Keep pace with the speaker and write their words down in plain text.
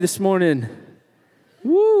This morning.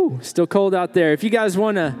 Woo, still cold out there. If you guys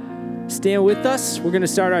want to stand with us, we're going to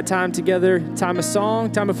start our time together, time of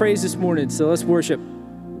song, time of praise this morning. So let's worship.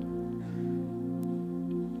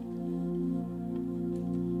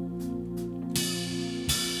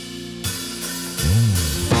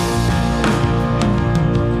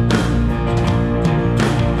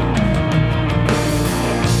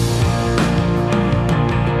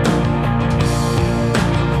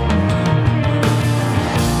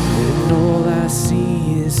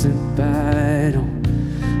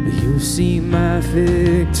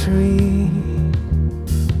 Victory.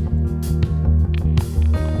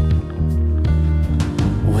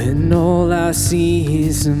 When all I see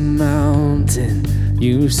is a mountain,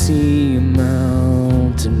 you see a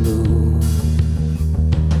mountain move.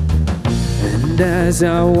 And as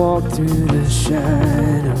I walk through the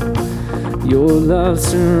shadow, your love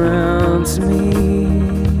surrounds me.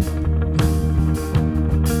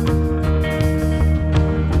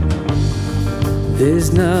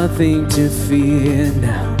 There's nothing to fear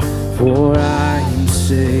now, for I am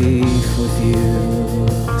safe with you.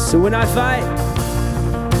 So when I fight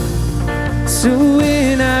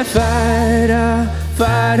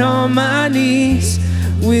on my knees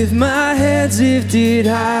with my head lifted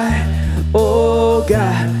high. Oh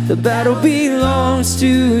God, the battle belongs to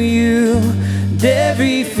you. And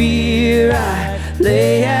every fear I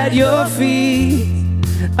lay at your feet.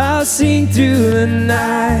 I'll sing through the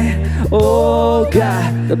night. Oh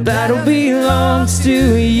God, the battle belongs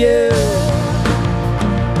to you.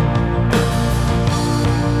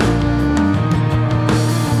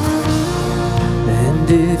 And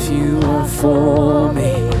if you are for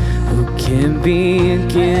me, who can be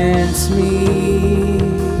against me?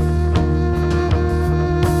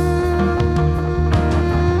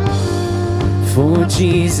 For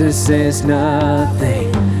Jesus, there's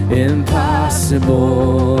nothing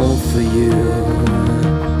impossible for you.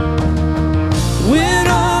 When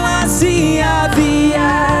all I see are the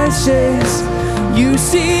ashes, you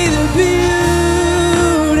see the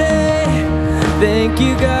beauty. Thank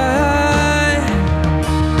you, God.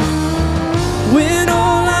 When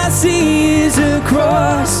all I see is a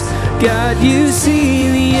cross, God, you see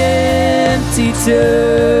the empty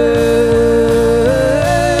tomb.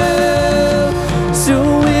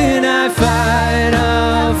 So when I fight,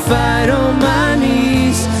 I'll fight on my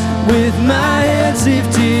knees with my hands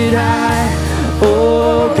lifted high.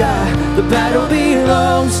 Oh God, the battle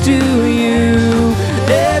belongs to you.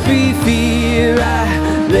 Every fear I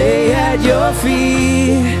lay at your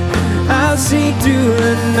feet. I'll sing through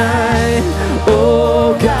the night.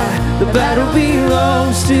 Oh God, the battle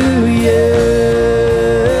belongs to you.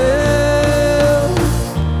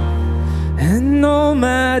 An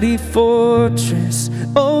almighty fortress,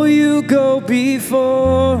 oh, you go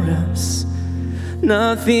before us.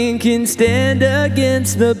 Nothing can stand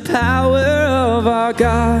against the power of our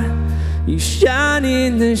God. You shine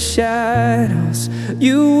in the shadows,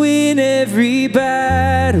 you win every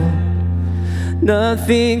battle.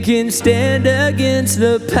 Nothing can stand against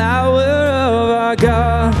the power of our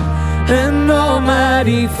God. An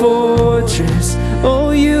almighty fortress,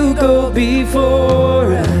 oh, you go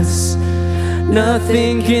before us.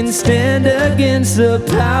 Nothing can stand against the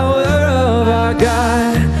power of our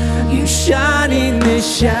God. You shine in the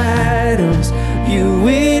shadows, you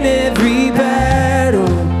win every battle.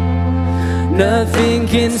 Nothing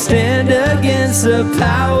can stand against the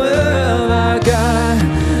power of our God.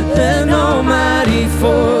 An almighty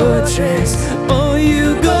fortress, oh,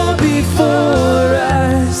 you go before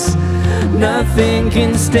us. Nothing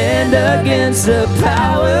can stand against the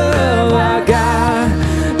power of our God.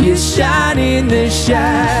 You shine in the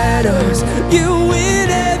shadows, you win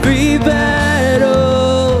every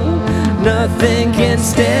battle. Nothing can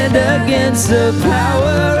stand against the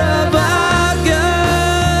power of our God.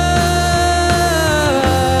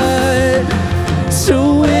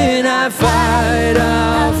 So when I fight,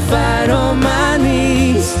 I'll fight on my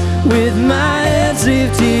knees with my hands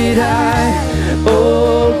lifted high.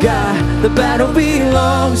 Oh God, the battle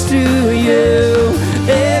belongs to you.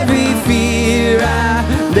 Every fear I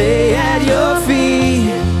lay at your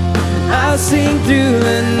feet. I'll sing through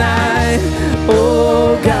the night.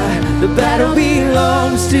 Oh God, the battle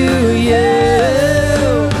belongs to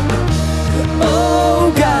you.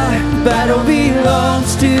 Oh God, the battle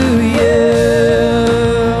belongs to you.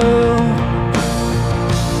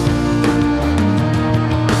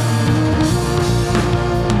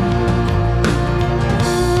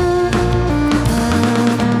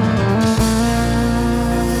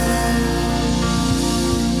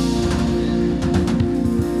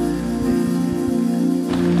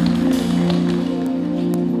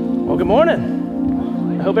 Well, good morning.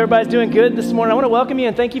 Hope everybody's doing good this morning. I want to welcome you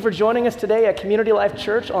and thank you for joining us today at Community Life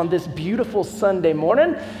Church on this beautiful Sunday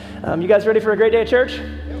morning. You guys ready for a great day at church?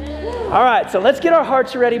 All right, so let's get our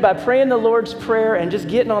hearts ready by praying the Lord's Prayer and just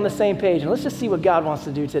getting on the same page. And let's just see what God wants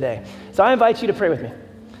to do today. So I invite you to pray with me.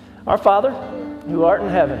 Our Father, who art in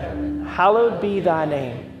heaven, hallowed be thy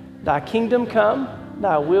name. Thy kingdom come,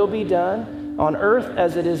 thy will be done, on earth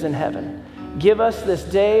as it is in heaven. Give us this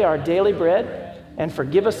day our daily bread, and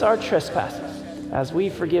forgive us our trespasses, as we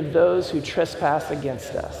forgive those who trespass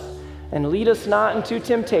against us. And lead us not into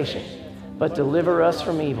temptation, but deliver us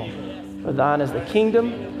from evil. For thine is the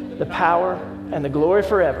kingdom, the power, and the glory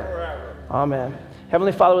forever. Amen.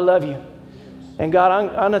 Heavenly Father, we love you. And God, I'm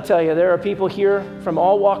going to tell you, there are people here from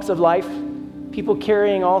all walks of life, people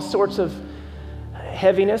carrying all sorts of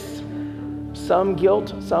heaviness, some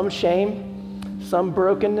guilt, some shame, some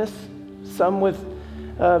brokenness, some with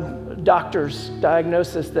doctor's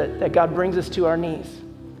diagnosis that God brings us to our knees.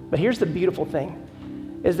 But here's the beautiful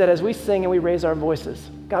thing, is that as we sing and we raise our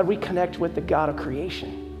voices, God, we connect with the God of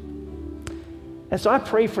creation. And so I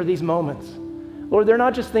pray for these moments. Lord, they're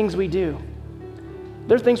not just things we do.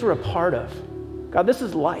 They're things we're a part of. God, this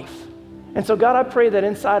is life. And so God, I pray that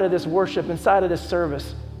inside of this worship, inside of this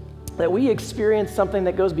service, that we experience something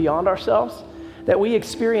that goes beyond ourselves, that we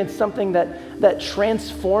experience something that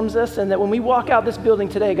transforms us, and that when we walk out this building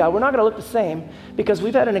today, God, we're not going to look the same because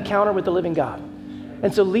we've had an encounter with the living God.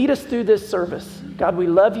 And so lead us through this service. God, we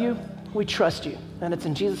love you, we trust you, and it's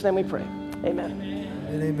in Jesus' name we pray. Amen.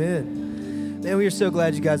 And amen. Man, we are so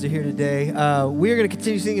glad you guys are here today. We are going to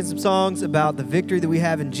continue singing some songs about the victory that we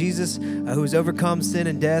have in Jesus, who has overcome sin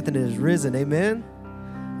and death and is risen. Amen.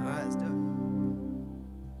 All right, let's do it.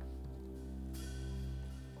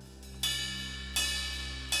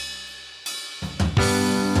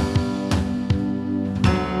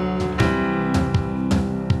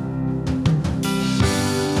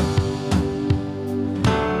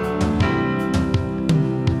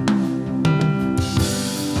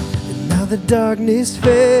 The darkness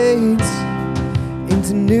fades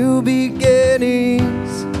into new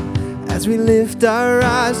beginnings as we lift our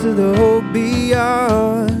eyes to the hope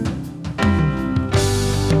beyond.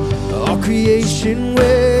 All creation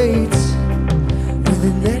waits with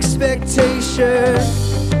an expectation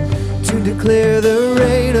to declare the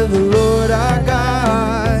reign of the Lord our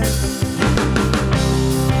God.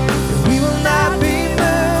 We will not be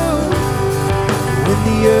moved when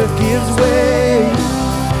the earth gives way,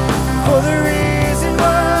 for the reason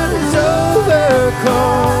one is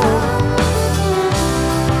overcome.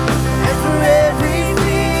 And for every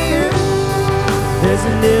fear, there's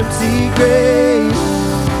an empty grave.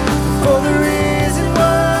 For the reason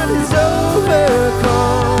one is overcome.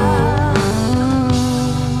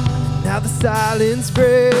 Now the silence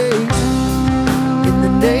breaks in the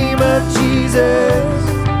name of Jesus,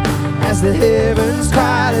 as the heavens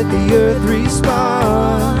cry, let the earth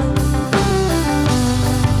respond.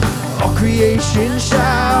 All creation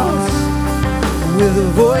shouts with a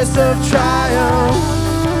voice of triumph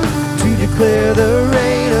to declare the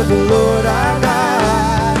reign of the Lord our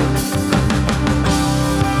God.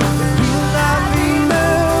 We will not be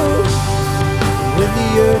moved when the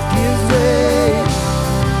earth gives way,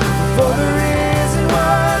 for the risen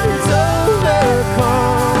one is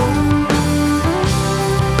overcome.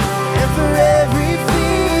 And for every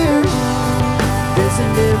fear, there's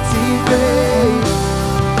an empty grave.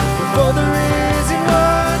 For the risen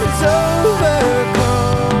one is overcome,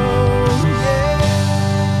 yeah.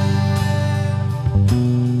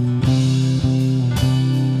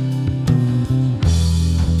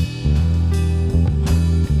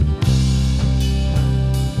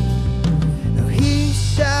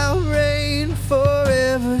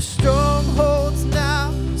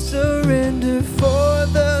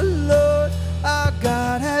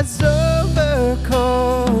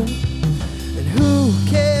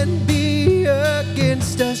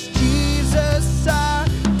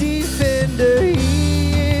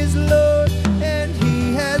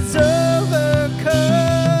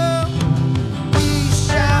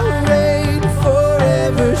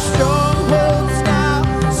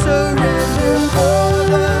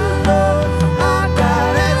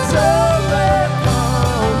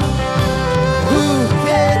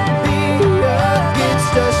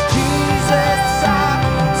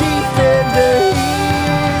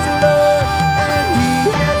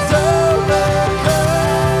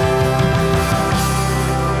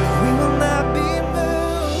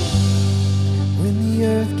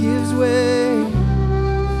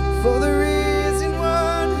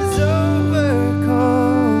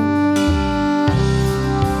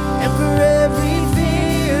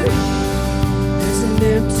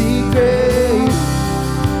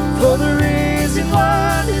 For the risen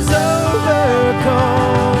one is overcome.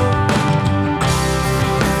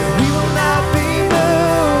 We will not be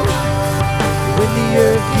moved when the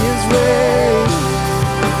earth gives way.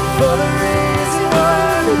 For the risen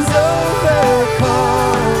one is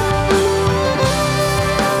overcome.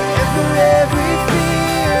 And for every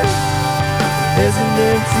fear, there's an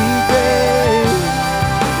empty grave.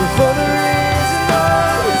 For the risen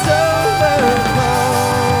one is overcome.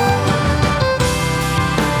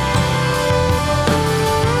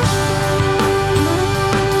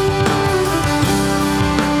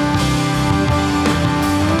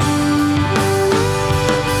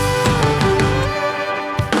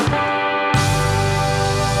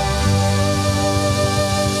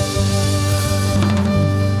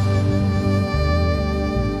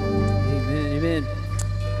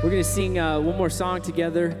 We're going to sing one more song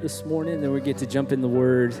together this morning, then we get to jump in the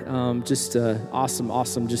Word. Just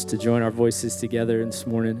awesome just to join our voices together this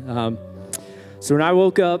morning. So when I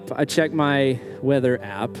woke up, I checked my weather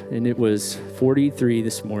app, and it was 43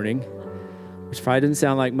 this morning, which probably doesn't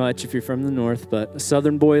sound like much if you're from the north, but a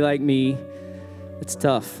southern boy like me, it's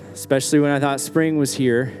tough, especially when I thought spring was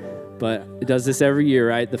here. But it does this every year,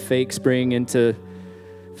 right? The fake spring into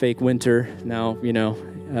fake winter. Now, you know,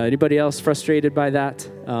 anybody else frustrated by that?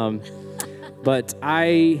 But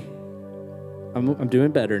I'm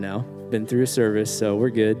doing better now. Been through a service, so we're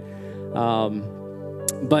good.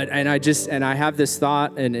 But I have this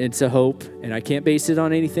thought, and it's a hope, and I can't base it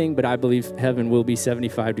on anything, but I believe heaven will be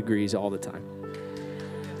 75 degrees all the time.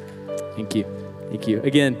 Thank you.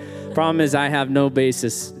 Again, problem is I have no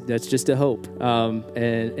basis. That's just a hope.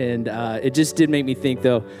 It just did make me think,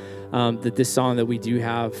 though, that this song that we do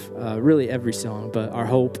have, really every song, but our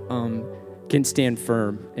hope can stand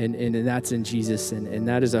firm, and that's in Jesus, and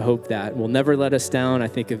that is a hope that will never let us down. I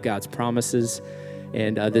think of God's promises,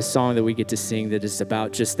 and this song that we get to sing that is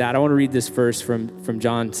about just that. I want to read this verse from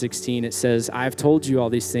John 16. It says, "I have told you all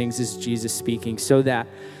these things," this is Jesus speaking, "so that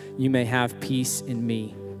you may have peace in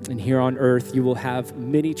me. And here on earth you will have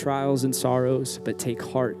many trials and sorrows, but take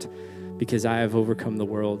heart, because I have overcome the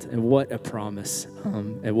world." And what a promise,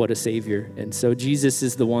 and what a Savior. And so Jesus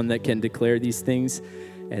is the one that can declare these things,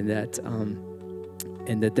 and that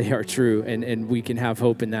they are true, and we can have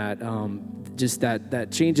hope in that. Just that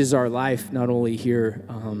changes our life, not only here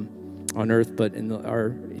on earth, but in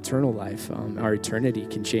our eternal life. Our eternity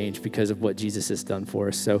can change because of what Jesus has done for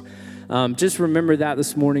us. So just remember that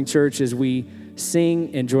this morning, church, as we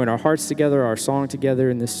sing and join our hearts together, our song together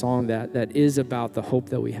in this song that is about the hope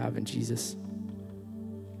that we have in Jesus.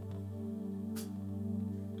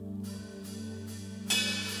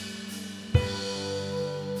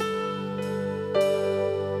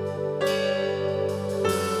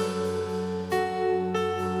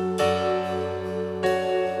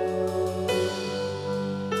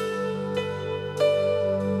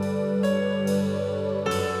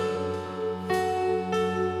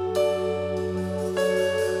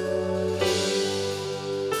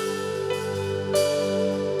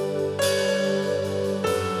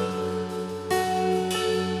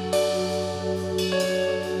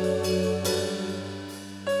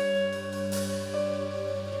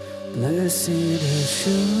 Blessed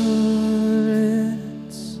assurance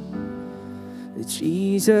that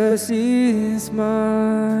Jesus is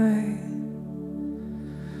mine.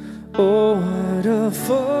 Oh, what a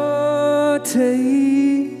foretaste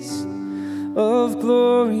of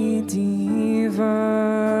glory divine,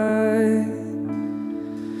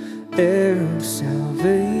 heir of salvation,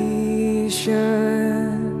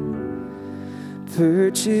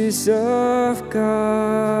 purchase of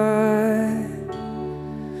God,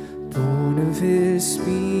 born of His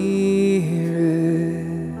Spirit,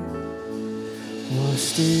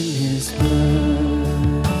 washed in His blood.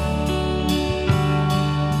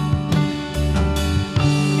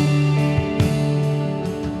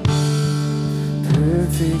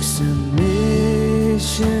 Perfect submission,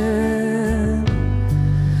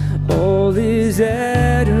 all is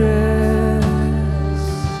at rest.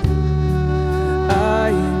 I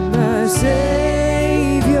am my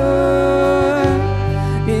Savior,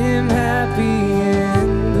 am happy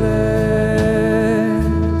and blessed,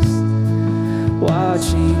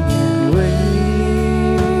 watching and waiting,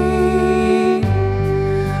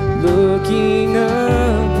 looking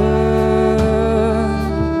above,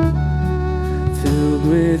 filled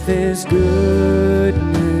with His goodness,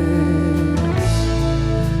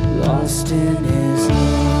 lost in His love.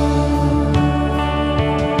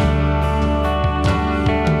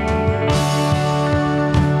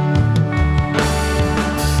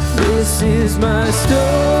 This is my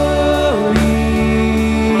story,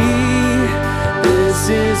 this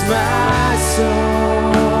is my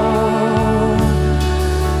song.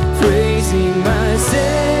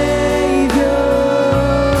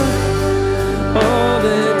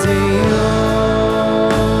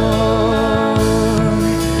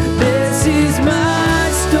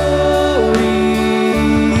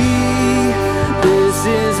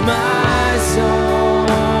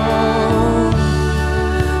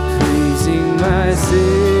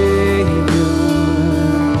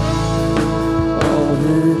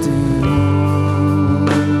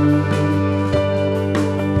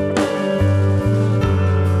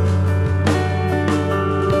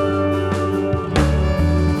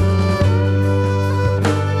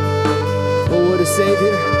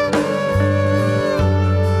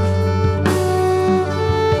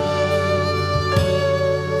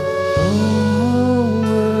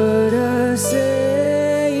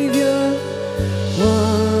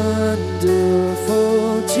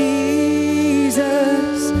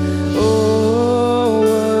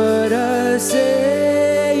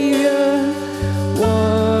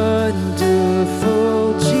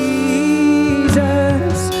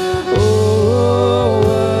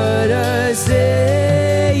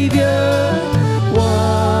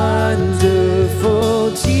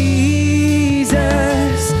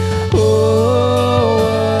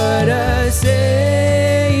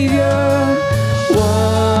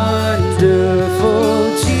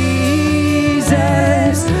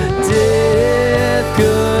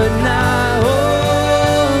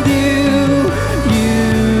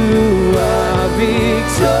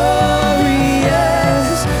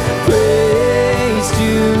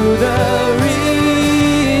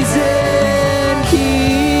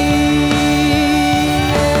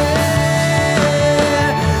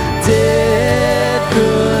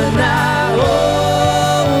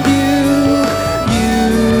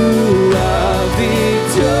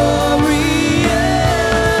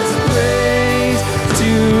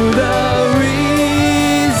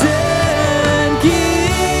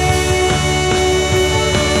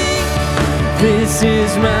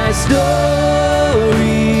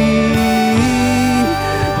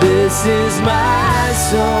 This is my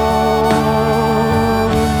song,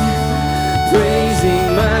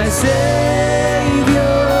 praising my Savior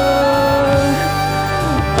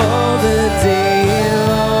all the day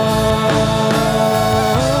long.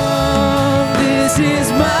 This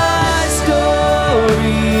is my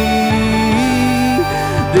story.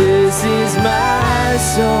 This is my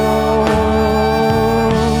song,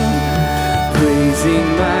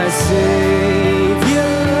 praising my Savior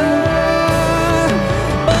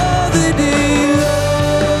all the day long.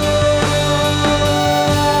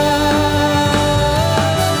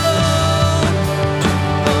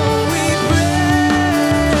 Oh, we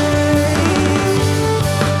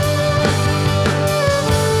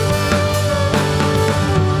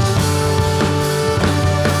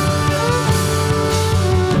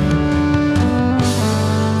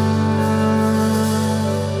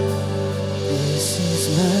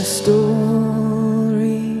This is my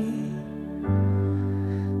story.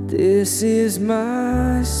 This is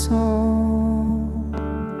my song,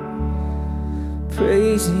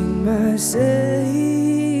 praising my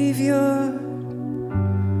Savior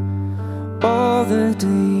all the day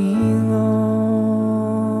long.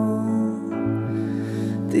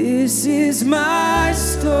 This is my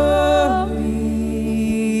story.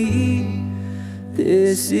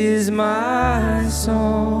 This is my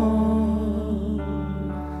song,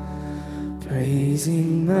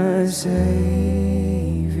 praising my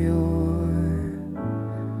Savior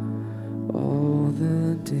all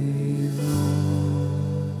the day long.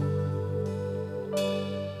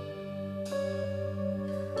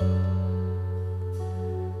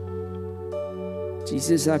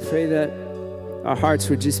 Jesus, I pray that our hearts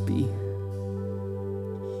would just be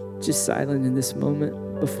just silent in this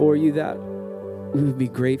moment before you, that we would be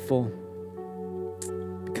grateful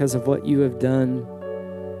because of what you have done.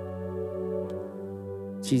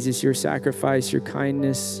 Jesus, your sacrifice, your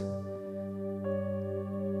kindness,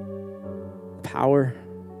 power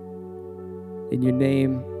in your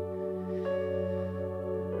name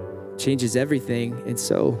changes everything. And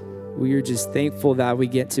so we are just thankful that we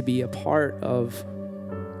get to be a part of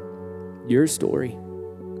your story,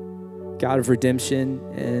 God of redemption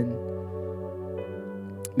and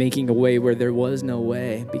making a way where there was no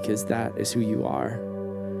way, because that is who you are.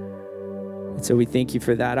 And so we thank you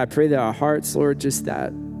for that. I pray that our hearts, Lord, just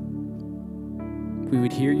that we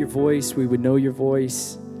would hear your voice, we would know your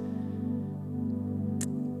voice,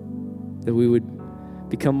 that we would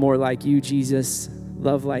become more like you, Jesus,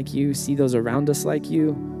 love like you, see those around us like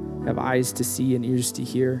you, have eyes to see and ears to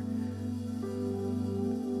hear,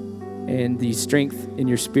 and the strength in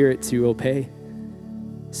your spirit to obey.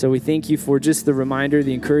 So we thank you for just the reminder,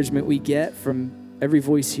 the encouragement we get from every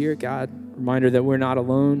voice here, God. Reminder that we're not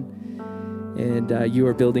alone, and you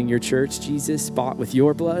are building your church, Jesus, bought with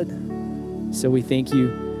your blood. So we thank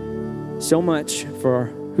you so much for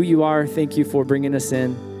who you are. Thank you for bringing us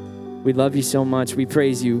in. We love you so much. We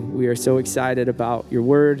praise you. We are so excited about your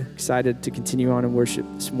word, excited to continue on in worship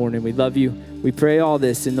this morning. We love you. We pray all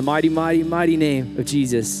this in the mighty, mighty, mighty name of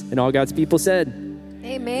Jesus. And all God's people said,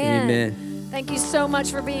 Amen. Amen. Thank you so much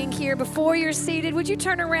for being here. Before you're seated, would you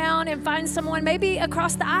turn around and find someone maybe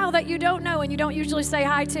across the aisle that you don't know and you don't usually say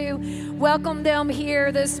hi to? Welcome them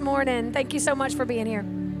here this morning. Thank you so much for being here.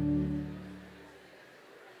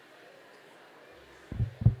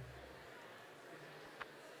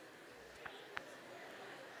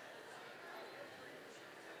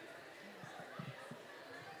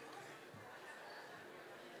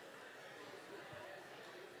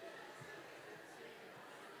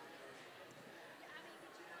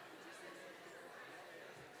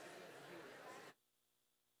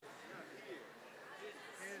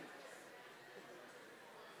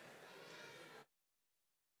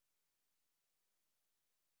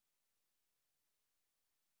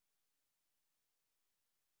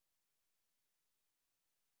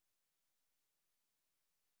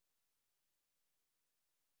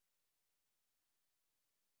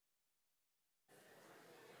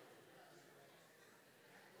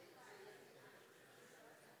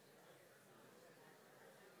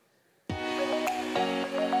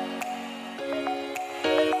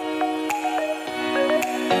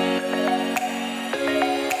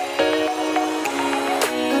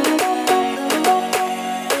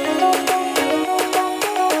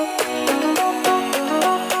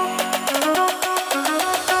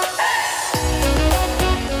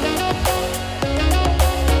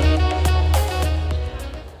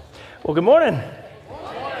 Well, good morning.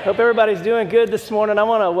 Hope everybody's doing good this morning. I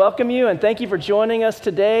want to welcome you and thank you for joining us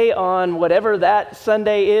today on whatever that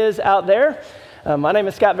Sunday is out there. My name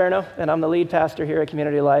is Scott Veroneau, and I'm the lead pastor here at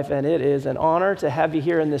Community Life, and it is an honor to have you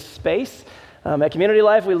here in this space. At Community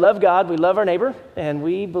Life, we love God, we love our neighbor, and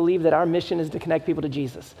we believe that our mission is to connect people to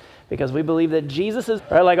Jesus because we believe that Jesus is,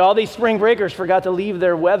 right, like all these spring breakers forgot to leave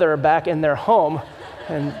their weather back in their home,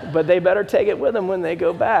 but they better take it with them when they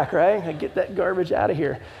go back, right? And get that garbage out of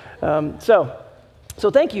here. So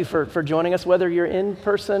thank you for joining us, whether you're in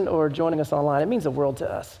person or joining us online. It means the world to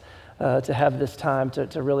us to have this time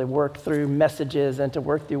to really work through messages and to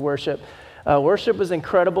work through worship. Worship was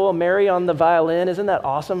incredible. Mary on the violin, isn't that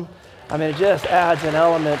awesome? I mean, it just adds an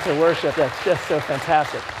element to worship that's just so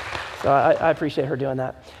fantastic. So I appreciate her doing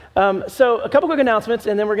that. So a couple quick announcements,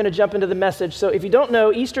 and then we're going to jump into the message. So if you don't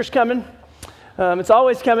know, Easter's coming. It's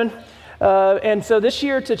always coming. And so this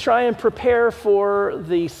year, to try and prepare for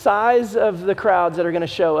the size of the crowds that are going to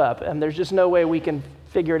show up, and there's just no way we can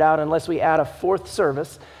figure it out unless we add a fourth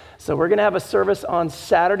service. So we're going to have a service on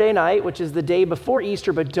Saturday night, which is the day before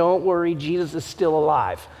Easter, but don't worry, Jesus is still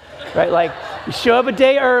alive, right? Like, you show up a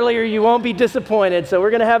day earlier, you won't be disappointed. So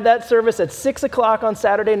we're going to have that service at 6 o'clock on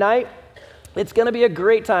Saturday night. It's going to be a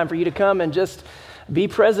great time for you to come and just be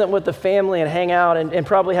present with the family and hang out and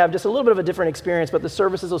probably have just a little bit of a different experience, but the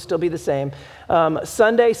services will still be the same.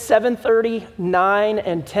 Sunday, 7:30, 9,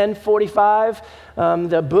 and 10:45.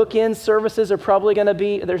 The bookend services are probably going to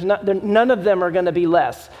be, none of them are going to be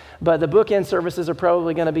less, but the bookend services are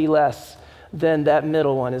probably going to be less than that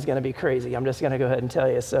middle one is going to be crazy. I'm just going to go ahead and tell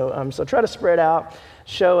you. So try to spread out,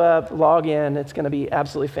 show up, log in. It's going to be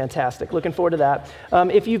absolutely fantastic. Looking forward to that.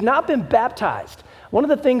 If you've not been baptized, one of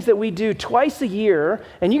the things that we do twice a year,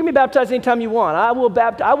 and you can be baptized anytime you want. I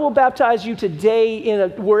will baptize you today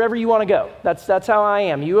wherever you want to go. That's how I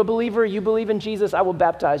am. You a believer, you believe in Jesus, I will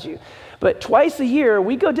baptize you. But twice a year,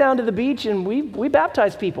 we go down to the beach and we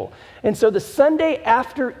baptize people. And so the Sunday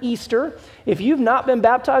after Easter, if you've not been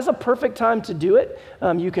baptized, a perfect time to do it.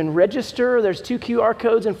 You can register. There's 2 QR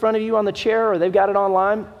codes in front of you on the chair, or they've got it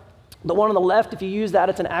online. The one on the left, if you use that,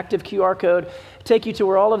 it's an active QR code. Take you to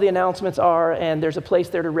where all of the announcements are, and there's a place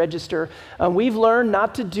there to register. We've learned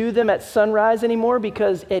not to do them at sunrise anymore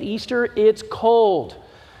because at Easter, it's cold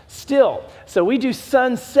still. So we do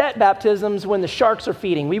sunset baptisms when the sharks are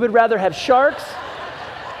feeding. We would rather have sharks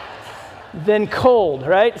than cold,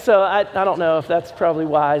 right? So I don't know if that's probably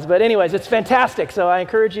wise, but anyways, it's fantastic. So I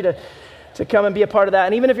encourage you to come and be a part of that.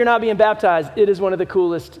 And even if you're not being baptized, it is one of the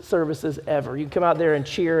coolest services ever. You can come out there and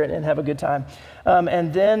cheer and have a good time.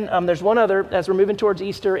 And then there's one other, as we're moving towards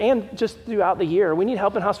Easter and just throughout the year, we need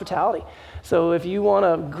help in hospitality. So if you want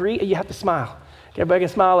to greet, you have to smile. Everybody can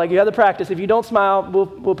smile like you have the practice. If you don't smile,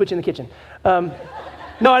 we'll put you in the kitchen. No,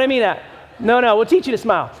 I didn't mean that. No, we'll teach you to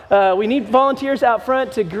smile. We need volunteers out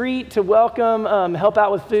front to greet, to welcome, help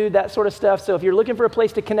out with food, that sort of stuff. So if you're looking for a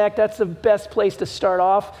place to connect, that's the best place to start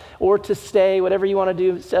off or to stay, whatever you want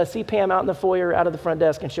to do. See Pam out in the foyer, out of the front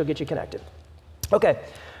desk, and she'll get you connected. Okay,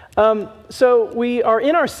 so we are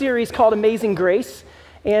in our series called Amazing Grace.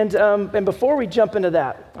 And before we jump into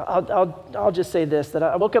that, I'll just say this, that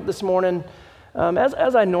I woke up this morning,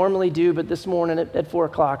 as I normally do, but this morning at 4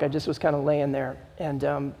 o'clock, I just was kind of laying there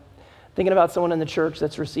and thinking about someone in the church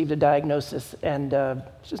that's received a diagnosis, and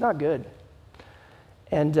it's just not good.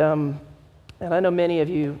 And I know many of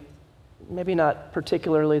you, maybe not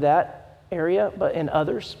particularly that area, but in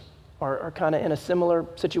others, are kind of in a similar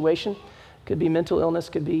situation. Could be mental illness,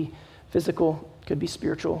 could be physical, could be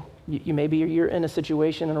spiritual. You're in a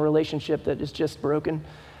situation, in a relationship that is just broken.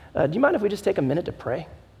 Do you mind if we just take a minute to pray?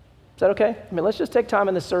 Is that okay? I mean, let's just take time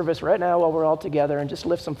in the service right now while we're all together and just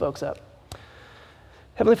lift some folks up.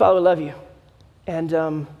 Heavenly Father, we love you.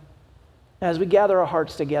 And as we gather our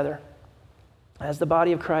hearts together, as the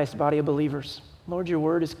body of Christ, body of believers, Lord, your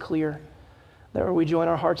word is clear. That where we join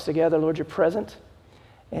our hearts together, Lord, you're present.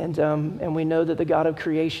 And we know that the God of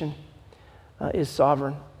creation is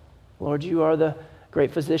sovereign. Lord, you are the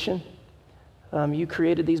great physician. You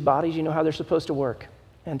created these bodies. You know how they're supposed to work.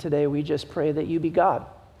 And today we just pray that you be God.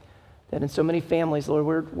 That in so many families,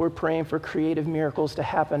 Lord, we're praying for creative miracles to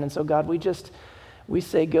happen. And so, God, we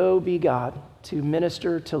say, go be God, to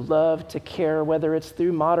minister, to love, to care, whether it's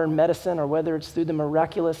through modern medicine or whether it's through the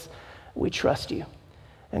miraculous, we trust you.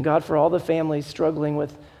 And God, for all the families struggling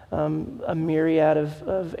with a myriad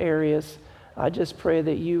of areas, I just pray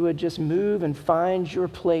that you would just move and find your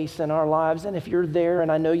place in our lives. And if you're there,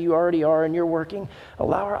 and I know you already are and you're working,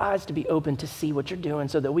 allow our eyes to be open to see what you're doing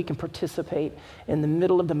so that we can participate in the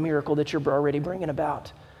middle of the miracle that you're already bringing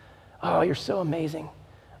about. Oh, you're so amazing.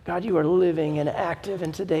 God, you are living and active,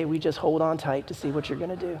 and today we just hold on tight to see what you're going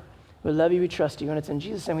to do. We love you, we trust you, and it's in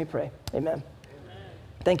Jesus' name we pray. Amen.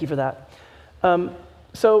 Thank you for that.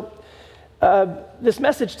 This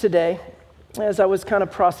message today, as I was kind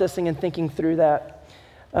of processing and thinking through that,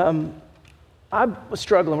 I was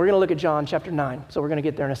struggling. We're going to look at John chapter 9, so we're going to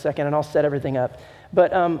get there in a second, and I'll set everything up.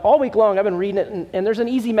 But all week long, I've been reading it, and there's an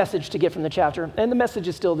easy message to get from the chapter, and the message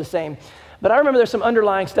is still the same. But I remember there's some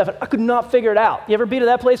underlying stuff, and I could not figure it out. You ever be to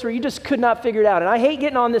that place where you just could not figure it out? And I hate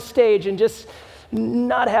getting on this stage and just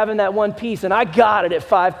not having that one piece, and I got it at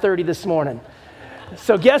 5:30 this morning.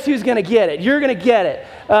 So guess who's going to get it? You're going to get it.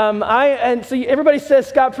 And so everybody says,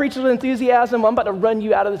 Scott preaches with enthusiasm. I'm about to run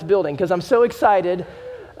you out of this building because I'm so excited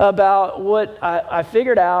about what I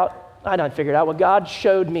figured out. I not figured out, what God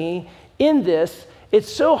showed me in this.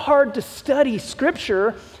 It's so hard to study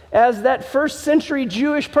Scripture as that first century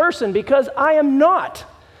Jewish person because I am not,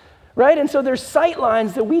 right? And so there's sight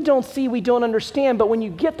lines that we don't see, we don't understand, but when you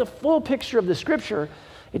get the full picture of the Scripture,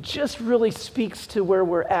 it just really speaks to where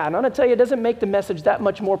we're at. And I'm going to tell you, it doesn't make the message that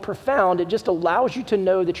much more profound. It just allows you to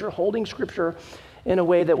know that you're holding Scripture in a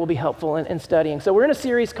way that will be helpful in studying. So we're in a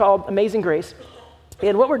series called Amazing Grace.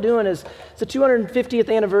 And what we're doing is it's the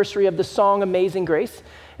 250th anniversary of the song Amazing Grace.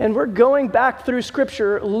 And we're going back through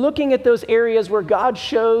Scripture, looking at those areas where God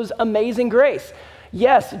shows amazing grace.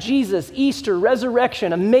 Yes, Jesus, Easter,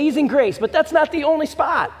 resurrection, amazing grace, but that's not the only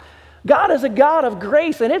spot. God is a God of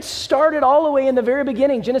grace, and it started all the way in the very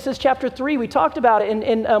beginning. Genesis chapter 3, we talked about it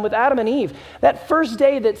with Adam and Eve. That first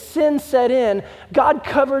day that sin set in, God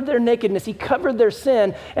covered their nakedness. He covered their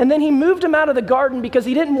sin, and then he moved them out of the garden because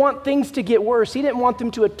he didn't want things to get worse. He didn't want them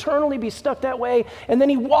to eternally be stuck that way, and then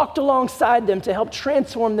he walked alongside them to help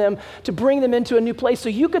transform them, to bring them into a new place. So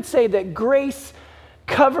you could say that grace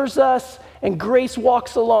covers us, and grace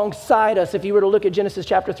walks alongside us if you were to look at Genesis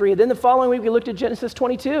chapter 3. And then the following week, we looked at Genesis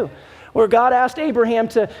 22, where God asked Abraham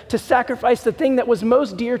to sacrifice the thing that was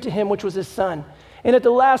most dear to him, which was his son. And at the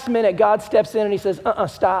last minute, God steps in and he says,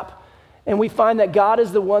 stop. And we find that God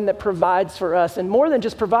is the one that provides for us. And more than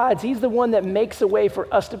just provides, he's the one that makes a way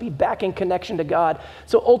for us to be back in connection to God.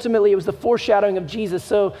 So ultimately, it was the foreshadowing of Jesus.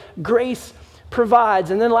 So grace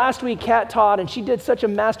provides. And then last week, Kat taught, and she did such a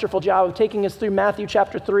masterful job of taking us through Matthew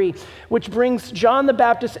chapter 3, which brings John the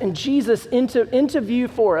Baptist and Jesus into view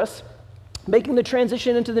for us, making the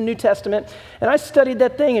transition into the New Testament. And I studied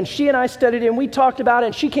that thing, and she and I studied it, and we talked about it,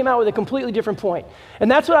 and she came out with a completely different point. And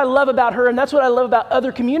that's what I love about her, and that's what I love about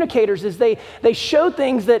other communicators, is they show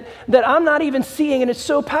things that I'm not even seeing, and it's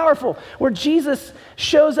so powerful. Where Jesus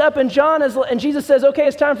shows up, and Jesus says, okay,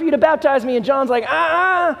 it's time for you to baptize me, and John's like,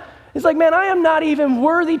 He's like, man, I am not even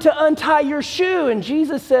worthy to untie your shoe. And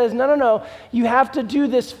Jesus says, no, you have to do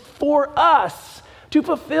this for us to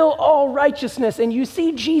fulfill all righteousness. And you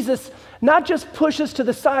see Jesus not just push us to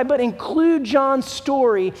the side, but include John's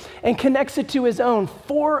story and connects it to his own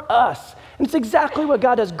for us. And it's exactly what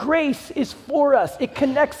God does. Grace is for us. It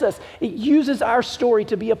connects us. It uses our story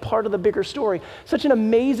to be a part of the bigger story. Such an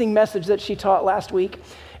amazing message that she taught last week.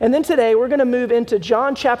 And then today we're going to move into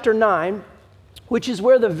John chapter 9, which is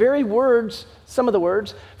where the very words, some of the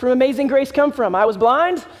words, from Amazing Grace come from. I was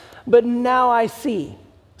blind, but now I see.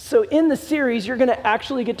 So in the series, you're going to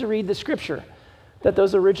actually get to read the scripture that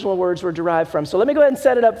those original words were derived from. So let me go ahead and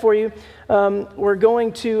set it up for you. We're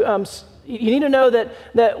going to, you need to know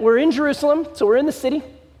that we're in Jerusalem, so we're in the city.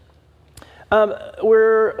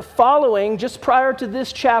 We're following, just prior to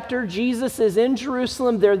this chapter, Jesus is in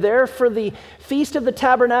Jerusalem. They're there for the Feast of the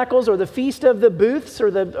Tabernacles, or the Feast of the Booths,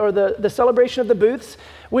 or the celebration of the Booths,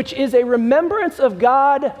 which is a remembrance of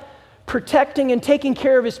God protecting and taking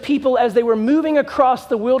care of his people as they were moving across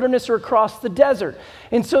the wilderness or across the desert.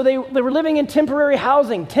 And so they were living in temporary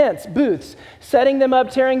housing, tents, booths, setting them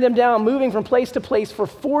up, tearing them down, moving from place to place for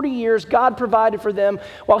 40 years. God provided for them.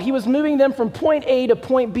 While he was moving them from point A to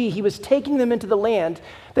point B, he was taking them into the land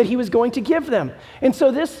that he was going to give them. And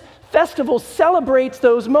so this festival celebrates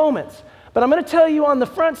those moments. But I'm going to tell you on the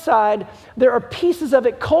front side, there are pieces of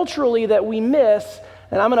it culturally that we miss,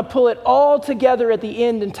 and I'm going to pull it all together at the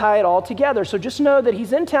end and tie it all together. So just know that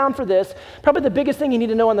he's in town for this. Probably the biggest thing you need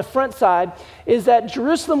to know on the front side is that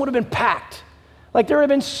Jerusalem would have been packed. Like there would have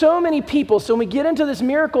been so many people. So when we get into this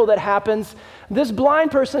miracle that happens, this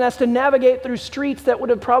blind person has to navigate through streets that would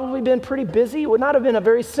have probably been pretty busy. It would not have been a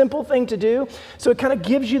very simple thing to do. So it kind of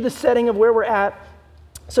gives you the setting of where we're at.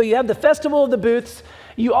 So you have the Festival of the Booths.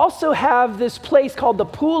 You also have this place called the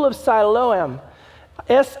Pool of Siloam.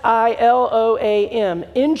 Siloam,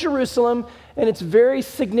 in Jerusalem, and it's very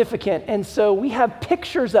significant. And so we have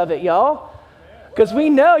pictures of it, y'all, because we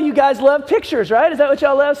know you guys love pictures, right? Is that what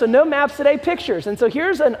y'all love? So no maps today, pictures. And so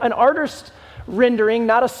here's an artist rendering,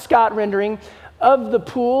 not a Scott rendering, of the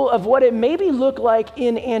pool, of what it maybe looked like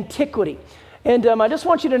in antiquity. And I just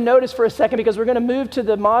want you to notice for a second, because we're going to move to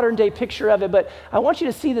the modern day picture of it, but I want you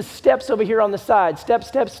to see the steps over here on the side. Step,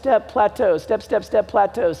 step, step, plateau. Step, step, step,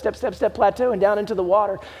 plateau. Step, step, step, plateau, and down into the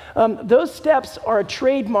water. Those steps are a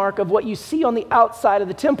trademark of what you see on the outside of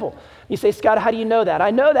the temple. You say, Scott, how do you know that?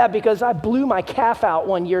 I know that because I blew my calf out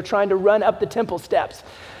one year trying to run up the temple steps.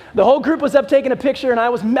 The whole group was up taking a picture, and I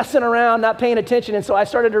was messing around, not paying attention, and so I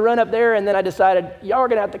started to run up there, and then I decided, y'all are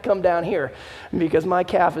going to have to come down here because my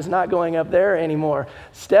calf is not going up there anymore.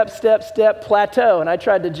 Step, step, step, plateau, and I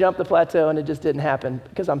tried to jump the plateau, and it just didn't happen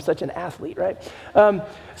because I'm such an athlete, right?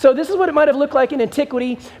 So this is what it might have looked like in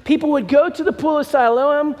antiquity. People would go to the pool of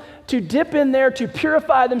Siloam to dip in there to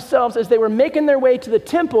purify themselves as they were making their way to the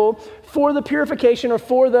temple for the purification or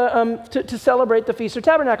for the to celebrate the Feast of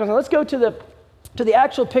Tabernacles. Now let's go to the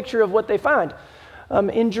actual picture of what they find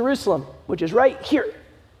in Jerusalem, which is right here.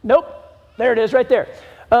 Nope, there it is right there.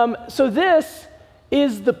 So this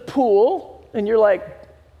is the pool, and you're like,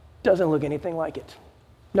 doesn't look anything like it.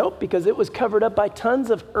 Nope, because it was covered up by tons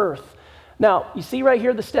of earth. Now, you see right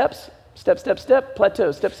here the steps? Step, step, step,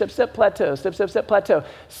 plateau, step, step, step, plateau, step, step, step, plateau.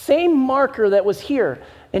 Same marker that was here.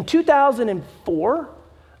 In 2004,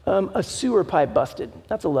 a sewer pipe busted.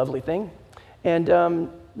 That's a lovely thing. And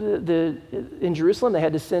in Jerusalem, they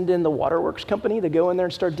had to send in the waterworks company to go in there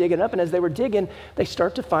and start digging up. And as they were digging, they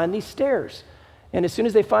start to find these stairs. And as soon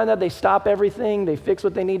as they find that, they stop everything, they fix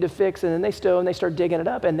what they need to fix, and then they stow and they start digging it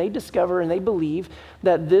up. And they discover and they believe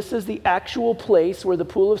that this is the actual place where the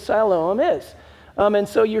pool of Siloam is. And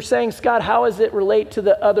so you're saying, Scott, how does it relate to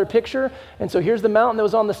the other picture? And so here's the mountain that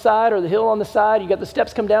was on the side, or the hill on the side. You got the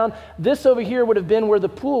steps come down. This over here would have been where the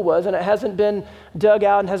pool was, and it hasn't been dug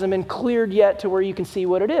out and hasn't been cleared yet to where you can see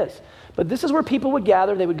what it is. But this is where people would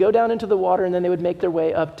gather. They would go down into the water, and then they would make their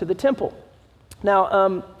way up to the temple.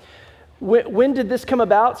 Now, when did this come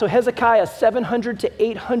about? So Hezekiah, 700 to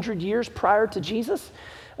 800 years prior to Jesus.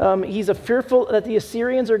 He's fearful that the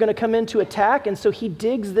Assyrians are going to come in to attack, and so he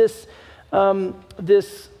digs this not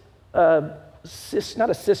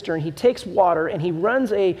a cistern, he takes water and he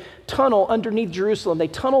runs a tunnel underneath Jerusalem. They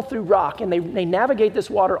tunnel through rock and they navigate this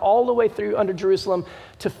water all the way through under Jerusalem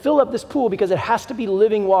to fill up this pool because it has to be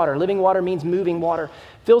living water. Living water means moving water.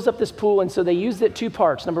 Fills up this pool, and so they used it two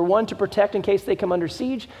parts. Number one, to protect in case they come under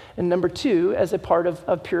siege, and number two, as a part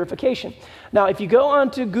of purification. Now, if you go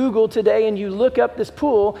onto Google today and you look up this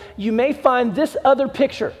pool, you may find this other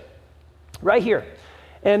picture right here.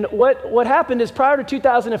 And what happened is prior to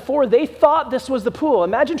 2004, they thought this was the pool.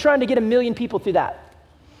 Imagine trying to get 1 million people through that.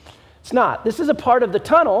 It's not. This is a part of the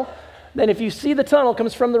tunnel. Then if you see the tunnel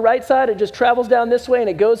comes from the right side, it just travels down this way and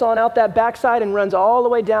it goes on out that backside and runs all the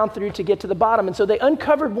way down through to get to the bottom. And so they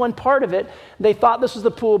uncovered one part of it. They thought this was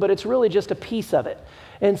the pool, but it's really just a piece of it.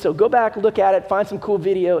 And so go back, look at it, find some cool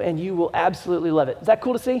video, and you will absolutely love it. Is that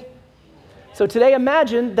cool to see? So today,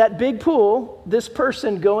 imagine that big pool, this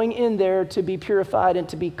person going in there to be purified and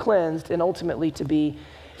to be cleansed and ultimately to be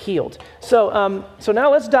healed. So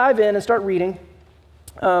now let's dive in and start reading.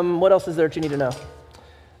 What else is there that you need to know?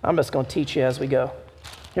 I'm just going to teach you as we go.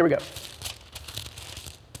 Here we go.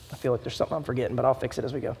 I feel like there's something I'm forgetting, but I'll fix it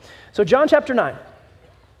as we go. So John chapter 9.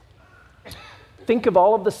 Think of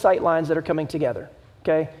all of the sight lines that are coming together,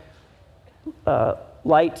 okay?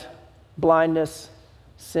 Light, blindness,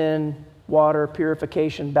 sin, water,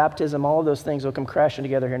 purification, baptism, all of those things will come crashing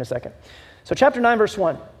together here in a second. So chapter 9, verse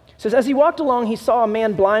 1 says, as he walked along, he saw a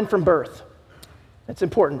man blind from birth. That's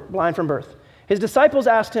important, blind from birth. His disciples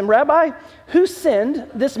asked him, Rabbi, who sinned,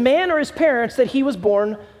 this man or his parents, that he was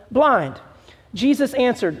born blind? Jesus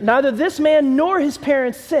answered, neither this man nor his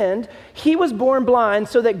parents sinned. He was born blind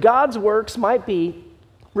so that God's works might be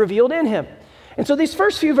revealed in him. And so these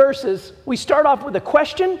first few verses, we start off with a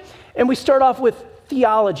question and we start off with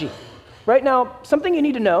theology. Right now, something you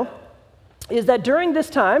need to know is that during this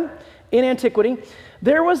time in antiquity,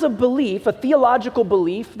 there was a belief, a theological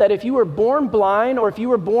belief, that if you were born blind or if you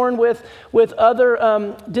were born with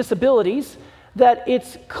other disabilities, that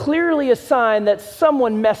it's clearly a sign that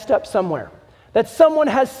someone messed up somewhere, that someone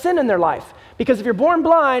has sin in their life. Because if you're born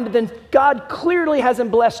blind, then God clearly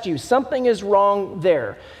hasn't blessed you. Something is wrong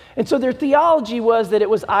there. And so their theology was that it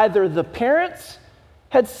was either the parents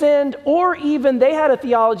had sinned, or even they had a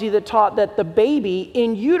theology that taught that the baby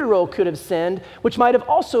in utero could have sinned, which might have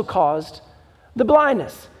also caused the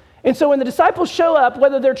blindness. And so when the disciples show up,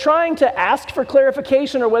 whether they're trying to ask for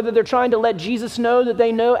clarification or whether they're trying to let Jesus know that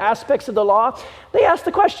they know aspects of the law, they ask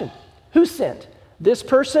the question, who sinned? This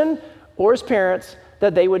person or his parents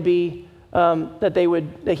that he would be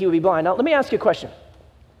blind? Now, let me ask you a question.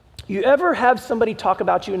 You ever have somebody talk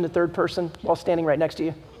about you in the third person while standing right next to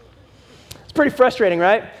you? It's pretty frustrating,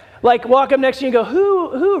 right? Like walk up next to you and go,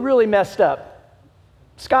 who really messed up?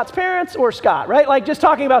 Scott's parents or Scott, right? Like just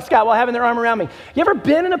talking about Scott while having their arm around me. You ever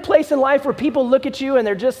been in a place in life where people look at you and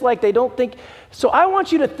they're just like, they don't think? So I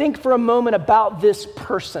want you to think for a moment about this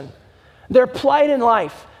person, their plight in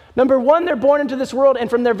life. Number one, they're born into this world,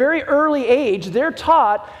 and from their very early age, they're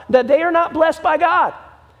taught that they are not blessed by God.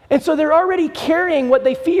 And so they're already carrying what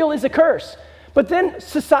they feel is a curse. But then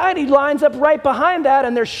society lines up right behind that,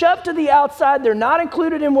 and they're shoved to the outside. They're not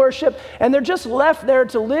included in worship, and they're just left there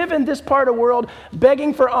to live in this part of the world,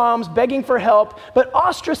 begging for alms, begging for help, but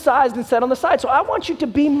ostracized and set on the side. So I want you to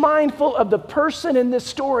be mindful of the person in this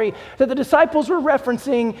story that the disciples were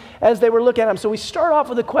referencing as they were looking at him. So we start off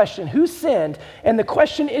with a question: who sinned? And the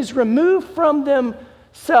question is removed from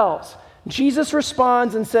themselves. Jesus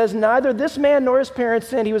responds and says, neither this man nor his parents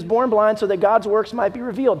sinned. He was born blind so that God's works might be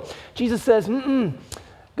revealed. Jesus says,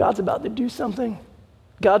 God's about to do something.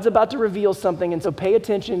 God's about to reveal something. And so pay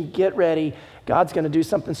attention, get ready. God's going to do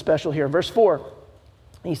something special here. Verse 4,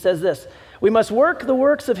 he says this: we must work the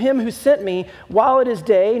works of him who sent me while it is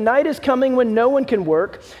day. Night is coming when no one can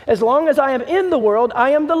work. As long as I am in the world,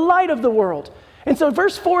 I am the light of the world. And so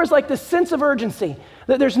verse 4 is like this sense of urgency,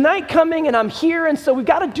 that there's night coming and I'm here, and so we've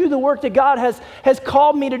got to do the work that God has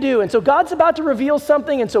called me to do. And so God's about to reveal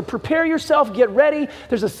something, and so prepare yourself, get ready.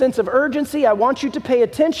 There's a sense of urgency. I want you to pay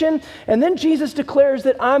attention. And then Jesus declares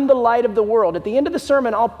that I'm the light of the world. At the end of the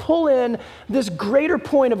sermon, I'll pull in this greater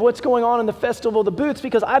point of what's going on in the Festival of the Booths,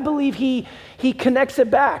 because I believe he connects it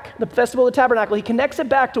back, the Festival of the Tabernacle. He connects it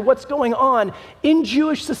back to what's going on in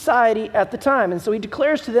Jewish society at the time. And so he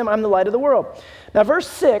declares to them, I'm the light of the world. Now, verse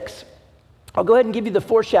 6, I'll go ahead and give you the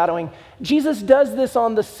foreshadowing. Jesus does this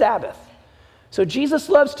on the Sabbath. So Jesus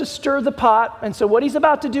loves to stir the pot, and so what he's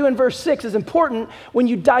about to do in verse 6 is important when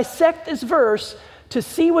you dissect this verse to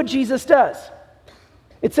see what Jesus does.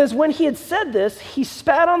 It says, when he had said this, he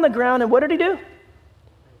spat on the ground, and what did he do?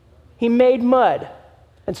 He made mud.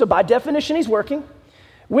 And so by definition, he's working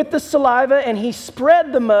with the saliva, and he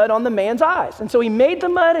spread the mud on the man's eyes. And so he made the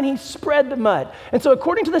mud and he spread the mud. And so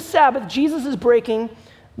according to the Sabbath, Jesus is breaking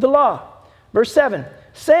the law. Verse 7,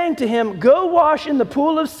 saying to him, go wash in the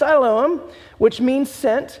pool of Siloam, which means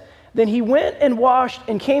sent. Then he went and washed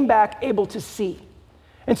and came back able to see.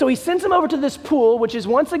 And so he sends him over to this pool, which is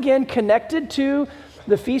once again connected to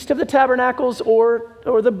the Feast of the Tabernacles or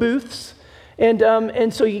the booths.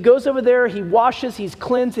 And so he goes over there, he washes, he's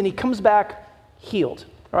cleansed, and he comes back healed.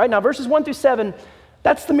 All right, now verses 1 through 7,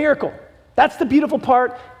 that's the miracle. That's the beautiful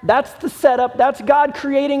part. That's the setup. That's God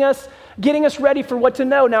creating us, getting us ready for what to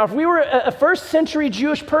know. Now, if we were a first century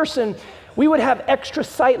Jewish person, we would have extra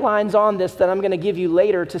sight lines on this that I'm going to give you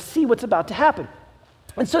later to see what's about to happen.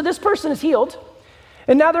 And so this person is healed,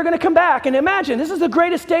 and now they're going to come back. And imagine, this is the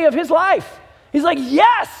greatest day of his life. He's like,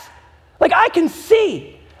 yes, like I can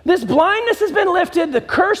see. This blindness has been lifted, the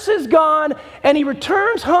curse is gone, and he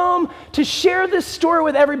returns home to share this story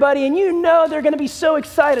with everybody, and you know they're going to be so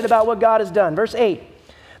excited about what God has done. Verse 8,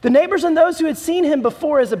 the neighbors and those who had seen him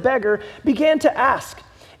before as a beggar began to ask,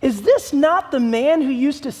 is this not the man who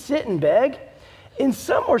used to sit and beg? And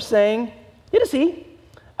some were saying, it is he.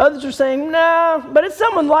 Others were saying, no, but it's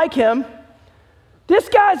someone like him. This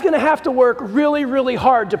guy's going to have to work really, really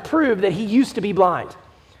hard to prove that he used to be blind.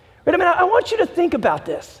 Right? I mean, I want you to think about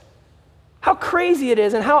this. How crazy it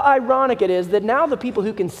is and how ironic it is that now the people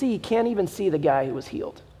who can see can't even see the guy who was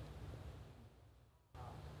healed.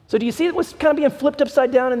 So do you see what's kind of being flipped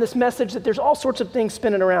upside down in this message, that there's all sorts of things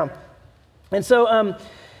spinning around? And so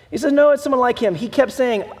he says, no, it's someone like him. He kept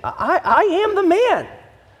saying, I am the man.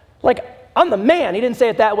 Like, I'm the man. He didn't say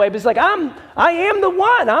it that way, but he's like, I am the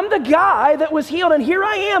one. I'm the guy that was healed, and here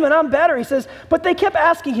I am, and I'm better. He says, but they kept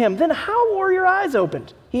asking him, then how were your eyes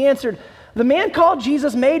opened? He answered, the man called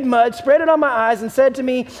Jesus made mud, spread it on my eyes, and said to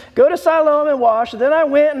me, go to Siloam and wash. Then I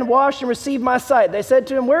went and washed and received my sight. They said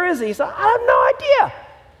to him, where is he? He said, I have no idea.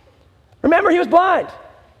 Remember, he was blind.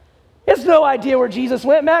 He has no idea where Jesus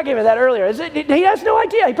went. Matt gave me that earlier. He has no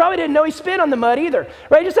idea. He probably didn't know he spit on the mud either,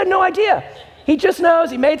 right? He just had no idea. He just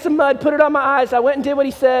knows he made some mud, put it on my eyes. I went and did what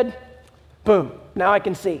he said. Boom, now I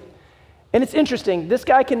can see. And it's interesting. This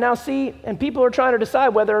guy can now see, and people are trying to decide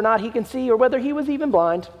whether or not he can see or whether he was even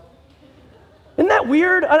blind. Isn't that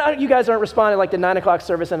weird? You guys aren't responding like the 9 o'clock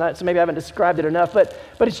service, and so maybe I haven't described it enough, but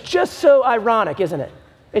it's just so ironic, isn't it?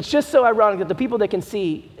 It's just so ironic that the people that can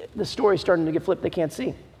see, the story's starting to get flipped, they can't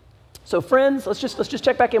see. So friends, let's just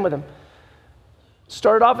check back in with him.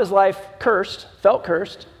 Started off his life cursed, felt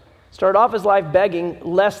cursed. Started off his life begging,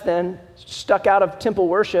 less than, stuck out of temple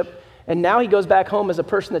worship, and now he goes back home as a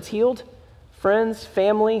person that's healed. Friends,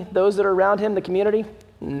 family, those that are around him, the community,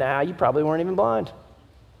 nah, you probably weren't even blind.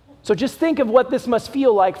 So just think of what this must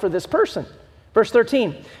feel like for this person, Verse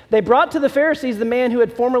 13, they brought to the Pharisees the man who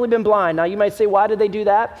had formerly been blind. Now you might say, why did they do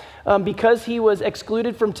that? Because he was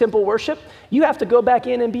excluded from temple worship. You have to go back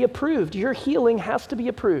in and be approved. Your healing has to be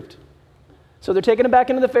approved. So they're taking him back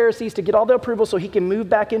into the Pharisees to get all the approval so he can move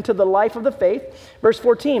back into the life of the faith. Verse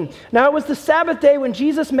 14, now it was the Sabbath day when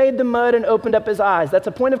Jesus made the mud and opened up his eyes. That's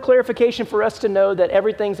a point of clarification for us to know that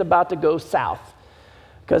everything's about to go south,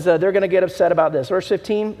 because they're going to get upset about this. Verse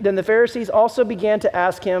 15, then the Pharisees also began to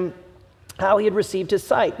ask him how he had received his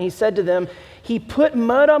sight. And he said to them, he put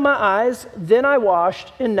mud on my eyes, then I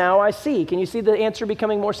washed, and now I see. Can you see the answer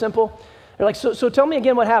becoming more simple? They're like, so tell me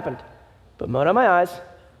again what happened. Put mud on my eyes,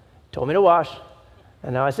 told me to wash,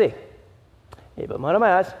 and now I see. He put mud on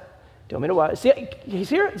my eyes, told me to wash. See, he's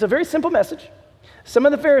here. It's a very simple message. Some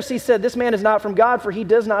of the Pharisees said, this man is not from God, for he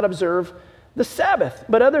does not observe the Sabbath.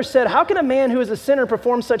 But others said, how can a man who is a sinner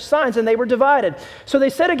perform such signs? And they were divided. So they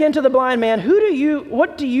said again to the blind man,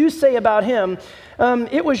 what do you say about him?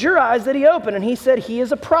 It was your eyes that he opened. And he said, he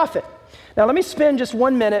is a prophet. Now let me spend just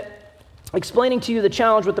 1 minute explaining to you the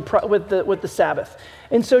challenge with the Sabbath.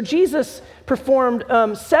 And so Jesus performed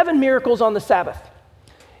 7 miracles on the Sabbath.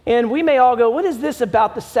 And we may all go, what is this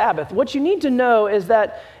about the Sabbath? What you need to know is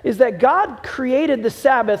that God created the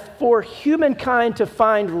Sabbath for humankind to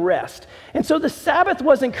find rest. And so the Sabbath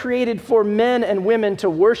wasn't created for men and women to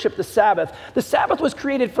worship the Sabbath. The Sabbath was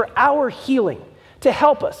created for our healing, to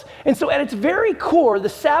help us. And so at its very core, the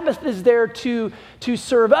Sabbath is there to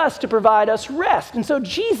serve us, to provide us rest. And so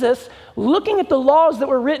Jesus, looking at the laws that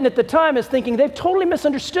were written at the time, is thinking they've totally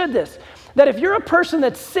misunderstood this. That if you're a person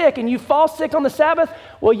that's sick and you fall sick on the Sabbath,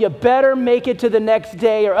 well, you better make it to the next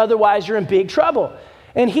day or otherwise you're in big trouble.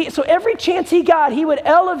 And so every chance he got, he would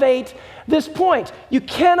elevate this point. You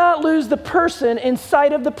cannot lose the person in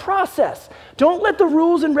sight of the process. Don't let the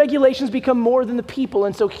rules and regulations become more than the people.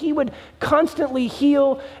 And so he would constantly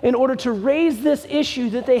heal in order to raise this issue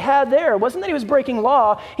that they had there. It wasn't that he was breaking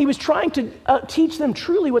law. He was trying to teach them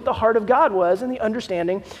truly what the heart of God was and the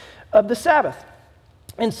understanding of the Sabbath.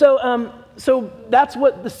 And so that's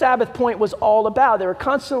what the Sabbath point was all about. They were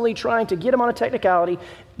constantly trying to get him on a technicality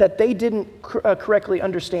that they didn't correctly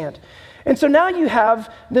understand. And so now you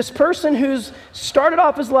have this person who's started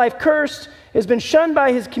off his life cursed, has been shunned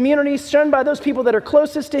by his community, shunned by those people that are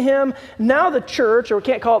closest to him. Now the church, or we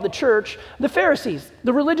can't call it the church, the Pharisees,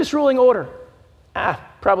 the religious ruling order.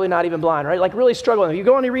 Probably not even blind, right? Like really struggling. If you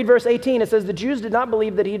go on and read verse 18, it says the Jews did not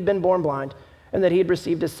believe that he'd been born blind and that he had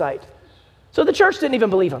received his sight. So the church didn't even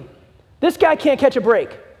believe him. This guy can't catch a break,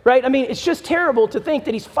 right? I mean, it's just terrible to think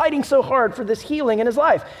that he's fighting so hard for this healing in his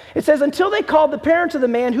life. It says, until they called the parents of the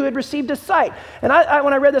man who had received his sight. And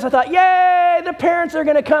when I read this, I thought, yay, the parents are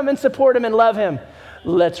going to come and support him and love him.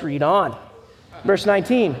 Let's read on. Verse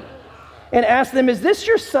 19. And asked them, is this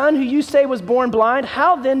your son who you say was born blind?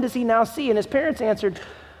 How then does he now see? And his parents answered,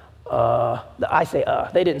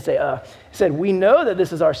 they didn't say He said, we know that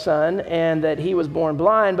this is our son and that he was born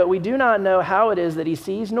blind, but we do not know how it is that he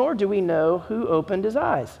sees, nor do we know who opened his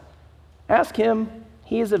eyes. Ask him,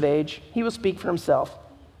 he is of age, he will speak for himself.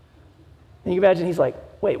 And you imagine he's like,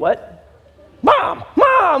 wait, what? Mom,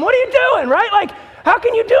 what are you doing, right? Like, how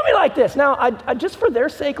can you do me like this? Now, I just for their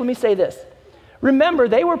sake, let me say this. Remember,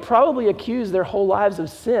 they were probably accused their whole lives of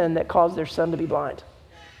sin that caused their son to be blind.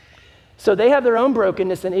 So they have their own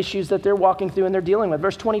brokenness and issues that they're walking through and they're dealing with.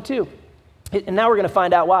 Verse 22, and now we're going to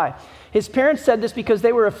find out why. His parents said this because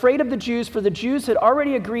they were afraid of the Jews, for the Jews had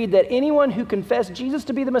already agreed that anyone who confessed Jesus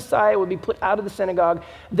to be the Messiah would be put out of the synagogue.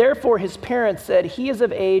 Therefore, his parents said, he is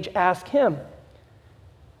of age, ask him.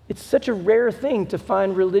 It's such a rare thing to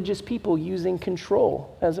find religious people using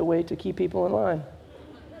control as a way to keep people in line.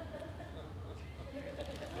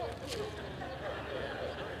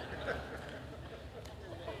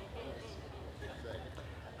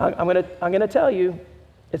 I'm going to tell you,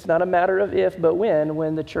 it's not a matter of if, but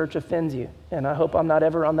when the church offends you. And I hope I'm not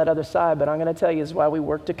ever on that other side, but I'm going to tell you this is why we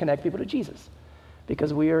work to connect people to Jesus.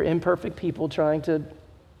 Because we are imperfect people trying to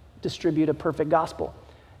distribute a perfect gospel.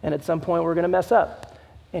 And at some point, we're going to mess up.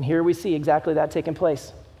 And here we see exactly that taking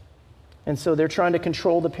place. And so they're trying to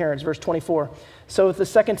control the parents. Verse 24. So the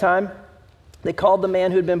second time, they called the man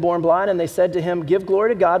who had been born blind, and they said to him, give glory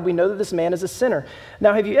to God. We know that this man is a sinner.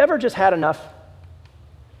 Now, have you ever just had enough?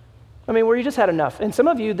 I mean, where you just had enough. And some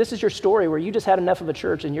of you, this is your story where you just had enough of a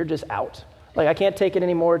church and you're just out. Like, I can't take it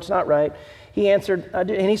anymore. It's not right. He answered,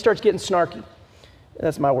 and he starts getting snarky.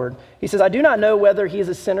 That's my word. He says, I do not know whether he is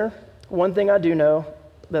a sinner. One thing I do know,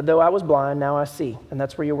 that though I was blind, now I see. And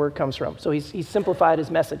that's where your word comes from. So he simplified his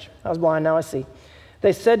message. I was blind, now I see.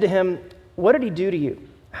 They said to him, what did he do to you?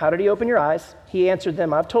 How did he open your eyes? He answered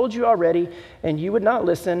them, I've told you already, and you would not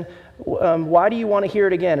listen. Why do you want to hear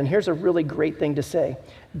it again? And here's a really great thing to say.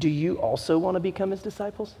 Do you also want to become his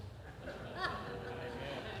disciples?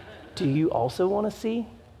 Do you also want to see?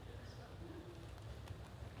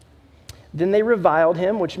 Then they reviled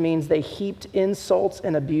him, which means they heaped insults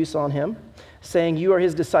and abuse on him, saying, you are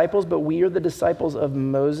his disciples, but we are the disciples of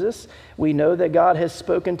Moses. We know that God has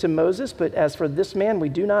spoken to Moses, but as for this man, we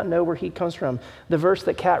do not know where he comes from. The verse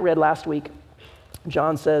that Kat read last week,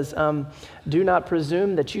 John says, do not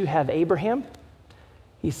presume that you have Abraham.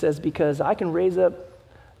 He says, because I can raise up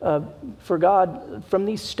for God from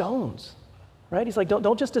these stones. Right? He's like,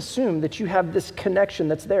 don't just assume that you have this connection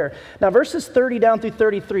that's there. Now, verses 30 down through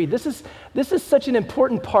 33, this is such an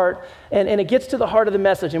important part, and it gets to the heart of the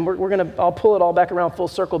message, and I'll pull it all back around full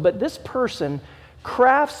circle, but this person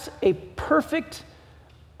crafts a perfect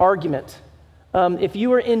argument. If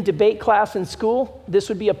you were in debate class in school, this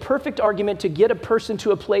would be a perfect argument to get a person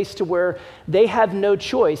to a place to where they have no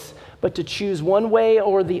choice but to choose one way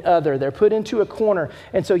or the other. They're put into a corner.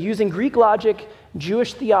 And so using Greek logic,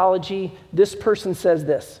 Jewish theology, this person says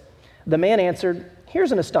this. The man answered,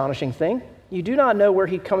 here's an astonishing thing. You do not know where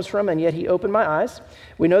he comes from, and yet he opened my eyes.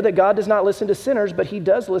 We know that God does not listen to sinners, but he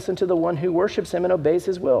does listen to the one who worships him and obeys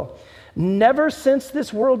his will. Never since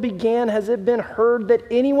this world began has it been heard that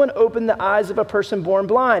anyone opened the eyes of a person born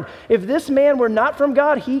blind. If this man were not from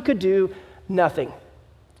God, he could do nothing.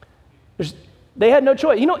 They had no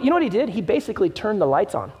choice. You know what he did? He basically turned the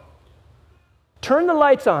lights on. Turned the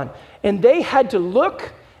lights on. And they had to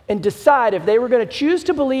look and decide if they were going to choose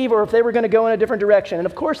to believe or if they were going to go in a different direction. And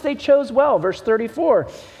of course, they chose well. Verse 34.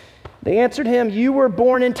 They answered him, you were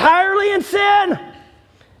born entirely in sin,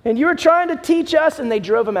 and you were trying to teach us, and they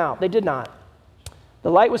drove him out. They did not. The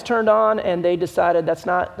light was turned on, and they decided that's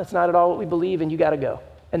not at all what we believe, and you got to go.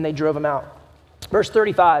 And they drove him out. Verse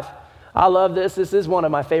 35. I love this. This is one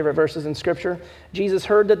of my favorite verses in Scripture. Jesus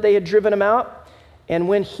heard that they had driven him out, and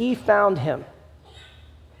when he found him,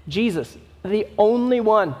 Jesus, the only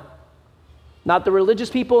one, not the religious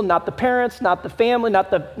people, not the parents, not the family, not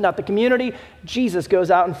the community, Jesus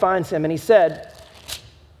goes out and finds him, and he said,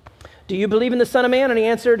 do you believe in the Son of Man? And he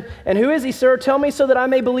answered, and who is he, sir? Tell me so that I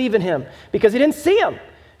may believe in him. Because he didn't see him.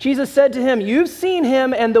 Jesus said to him, you've seen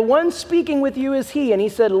him, and the one speaking with you is he. And he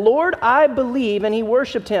said, Lord, I believe, and he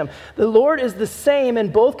worshiped him. The Lord is the same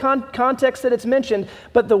in both contexts that it's mentioned,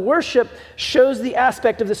 but the worship shows the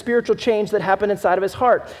aspect of the spiritual change that happened inside of his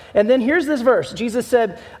heart. And then here's this verse. Jesus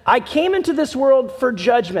said, I came into this world for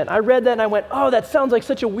judgment. I read that and I went, oh, that sounds like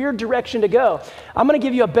such a weird direction to go. I'm going to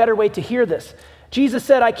give you a better way to hear this. Jesus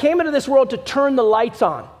said, I came into this world to turn the lights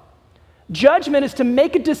on. Judgment is to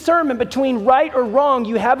make a discernment between right or wrong.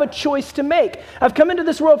 You have a choice to make. I've come into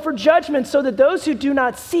this world for judgment so that those who do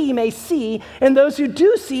not see may see, and those who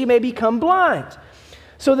do see may become blind.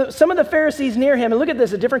 So some of the Pharisees near him, and look at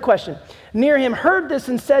this, a different question, near him heard this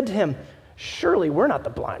and said to him, surely we're not the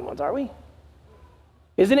blind ones, are we?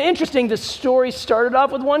 Isn't it interesting? The story started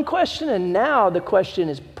off with one question, and now the question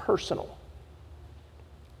is personal.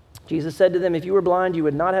 Jesus said to them, if you were blind, you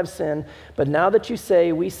would not have sin, but now that you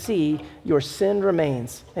say, we see, your sin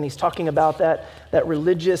remains. And he's talking about that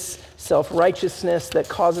religious self-righteousness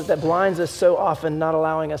that blinds us so often, not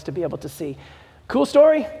allowing us to be able to see. Cool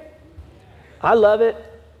story. I love it.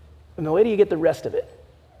 And the way do you get the rest of it?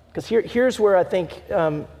 Because here's where I think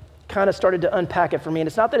kind of started to unpack it for me. And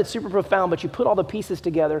it's not that it's super profound, but you put all the pieces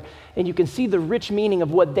together and you can see the rich meaning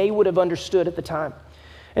of what they would have understood at the time.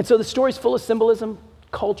 And so the story's full of symbolism,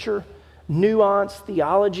 culture, nuance,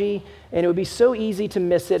 theology, and it would be so easy to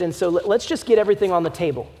miss it. And so let's just get everything on the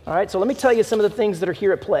table. All right, so let me tell you some of the things that are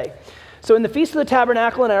here at play. So in the Feast of the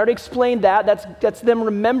Tabernacle, and I already explained that's them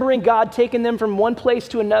remembering God taking them from one place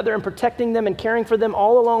to another and protecting them and caring for them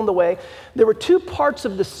all along the way. There were two parts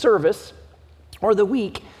of the service or the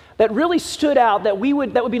week that really stood out that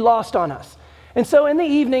would be lost on us. And so in the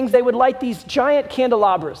evenings, they would light these giant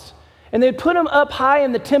candelabras. And they'd put them up high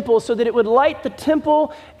in the temple so that it would light the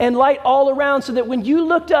temple and light all around so that when you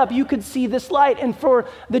looked up, you could see this light. And for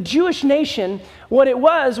the Jewish nation, what it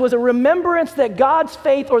was a remembrance that God's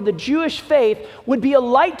faith or the Jewish faith would be a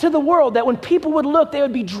light to the world, that when people would look, they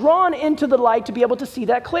would be drawn into the light to be able to see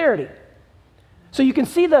that clarity. So you can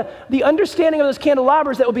see the understanding of those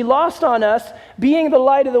candelabras that would be lost on us being the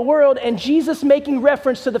light of the world, and Jesus making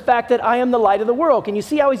reference to the fact that I am the light of the world. Can you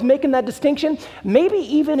see how he's making that distinction? Maybe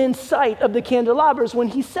even in sight of the candelabras when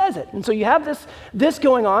he says it. And so you have this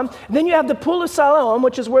going on. Then you have the Pool of Siloam,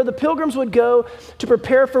 which is where the pilgrims would go to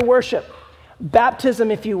prepare for worship.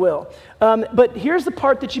 Baptism, if you will. But here's the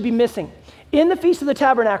part that you'd be missing. In the Feast of the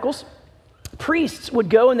Tabernacles, priests would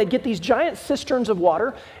go and they'd get these giant cisterns of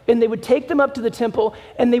water, and they would take them up to the temple,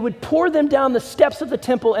 and they would pour them down the steps of the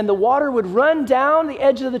temple, and the water would run down the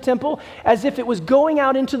edge of the temple as if it was going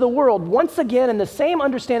out into the world. Once again, in the same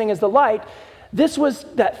understanding as the light, this was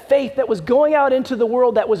that faith that was going out into the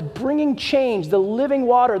world, that was bringing change, the living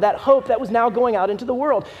water, that hope that was now going out into the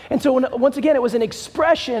world. And so once again, it was an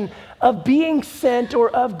expression of being sent or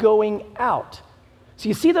of going out. So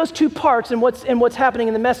you see those two parts and what's happening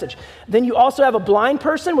in the message. Then you also have a blind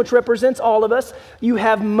person, which represents all of us. You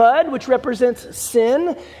have mud, which represents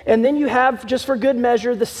sin. And then you have, just for good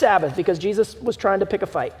measure, the Sabbath, because Jesus was trying to pick a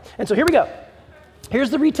fight. And so here we go. Here's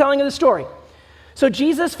the retelling of the story. So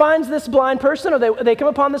Jesus finds this blind person, or they come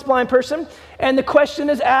upon this blind person, and the question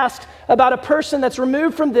is asked about a person that's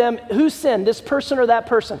removed from them. Who sinned, this person or that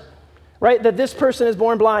person? Right? That this person is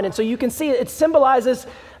born blind. And so you can see it symbolizes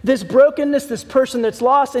this brokenness, this person that's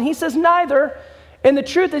lost. And he says neither. And the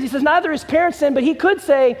truth is, he says neither his parents sinned, but he could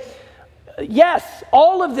say, yes,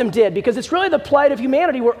 all of them did, because it's really the plight of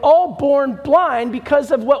humanity. We're all born blind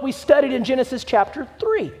because of what we studied in Genesis chapter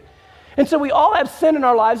 3. And so we all have sin in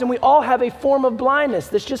our lives, and we all have a form of blindness.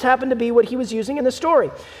 This just happened to be what he was using in the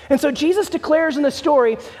story. And so Jesus declares in the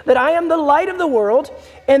story that I am the light of the world,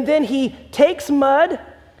 and then he takes mud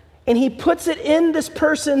and he puts it in this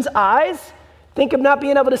person's eyes. Think of not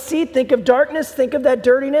being able to see, think of darkness, think of that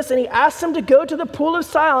dirtiness, and he asks him to go to the pool of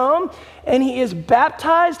Siloam, and he is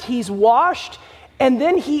baptized, he's washed, and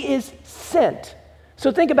then he is sent.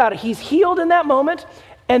 So think about it. He's healed in that moment,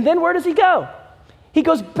 and then where does he go? He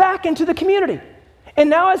goes back into the community. And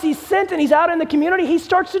now as he's sent and he's out in the community, he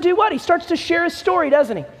starts to do what? He starts to share his story,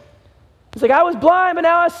 doesn't he? He's like, I was blind, but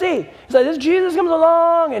now I see. He's like, this Jesus comes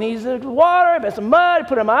along, and he's in water, I put some mud,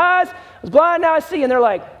 put it in my eyes. I was blind, now I see. And they're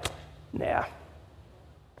like, nah,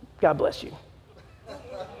 God bless you.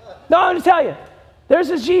 No, I'm going to tell you. There's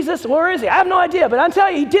this Jesus. Where is he? I have no idea, but I'm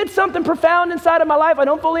telling you, he did something profound inside of my life. I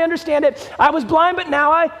don't fully understand it. I was blind, but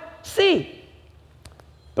now I see.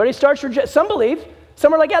 But he starts some believe.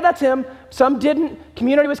 Some are like, yeah, that's him. Some didn't.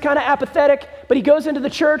 Community was kind of apathetic. But he goes into the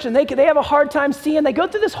church, and they have a hard time seeing. They go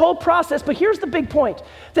through this whole process. But here's the big point,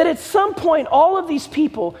 that at some point, all of these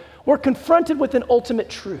people were confronted with an ultimate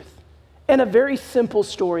truth and a very simple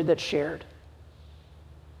story that's shared.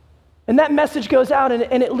 And that message goes out,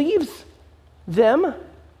 and it leaves them,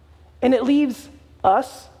 and it leaves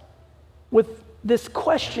us with this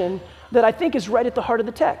question that I think is right at the heart of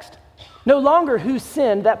the text. No longer who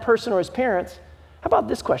sinned, that person or his parents. How about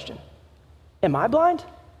this question? Am I blind?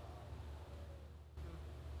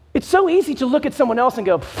 It's so easy to look at someone else and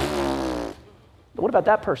go, what about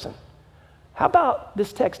that person? How about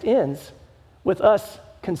this text ends with us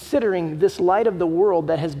considering this light of the world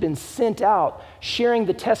that has been sent out, sharing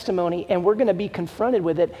the testimony, and we're going to be confronted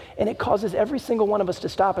with it, and it causes every single one of us to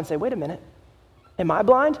stop and say, wait a minute, am I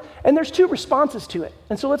blind? And there's two responses to it.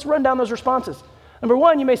 And so let's run down those responses. Number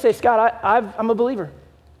one, you may say, Scott, I'm a believer.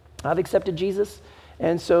 I've accepted Jesus,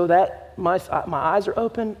 and so that my eyes are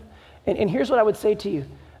open. And here's what I would say to you.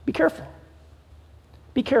 Be careful.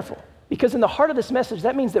 Be careful. Because in the heart of this message,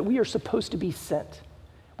 that means that we are supposed to be sent.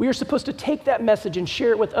 We are supposed to take that message and share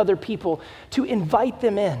it with other people, to invite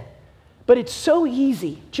them in. But it's so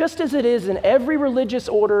easy, just as it is in every religious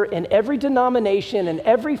order, in every denomination, in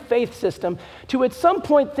every faith system, to at some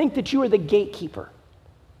point think that you are the gatekeeper,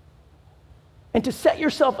 and to set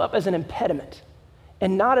yourself up as an impediment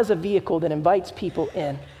and not as a vehicle that invites people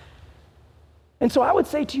in. And so I would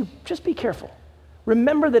say to you, just be careful.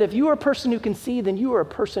 Remember that if you are a person who can see, then you are a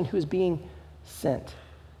person who is being sent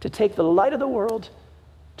to take the light of the world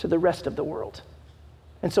to the rest of the world.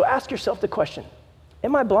 And so ask yourself the question,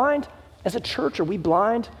 am I blind? As a church, are we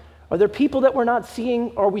blind? Are there people that we're not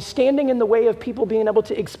seeing? Are we standing in the way of people being able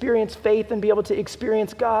to experience faith and be able to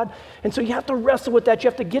experience God? And so you have to wrestle with that. You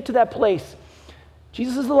have to get to that place.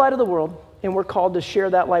 Jesus is the light of the world, and we're called to share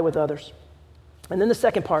that light with others. And then the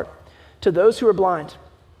second part, to those who are blind.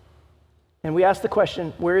 And we ask the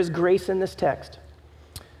question, where is grace in this text?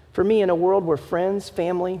 For me, in a world where friends,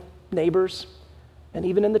 family, neighbors, and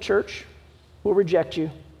even in the church will reject you,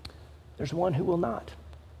 there's one who will not.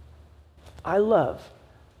 I love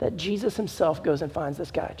that Jesus himself goes and finds this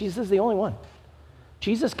guy. Jesus is the only one.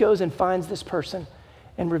 Jesus goes and finds this person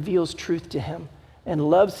and reveals truth to him and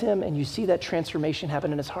loves him, and you see that transformation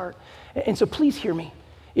happen in his heart. And so please hear me.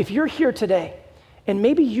 If you're here today, and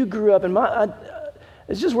maybe you grew up,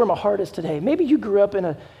 it's just where my heart is today. Maybe you grew up in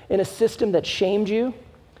a system that shamed you,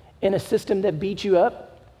 in a system that beat you up,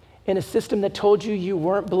 in a system that told you you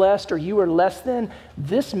weren't blessed or you were less than.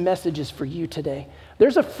 This message is for you today.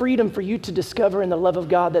 There's a freedom for you to discover in the love of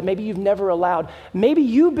God that maybe you've never allowed. Maybe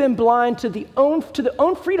you've been blind to the own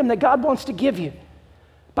freedom that God wants to give you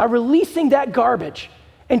by releasing that garbage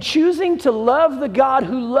and choosing to love the God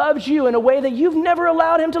who loves you in a way that you've never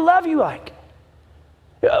allowed him to love you like.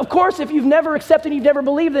 Of course, if you've never accepted, you've never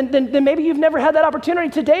believed, then maybe you've never had that opportunity.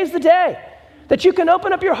 Today's the day that you can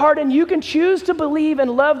open up your heart and you can choose to believe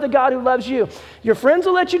and love the God who loves you. Your friends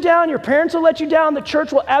will let you down, your parents will let you down, the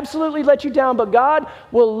church will absolutely let you down, but God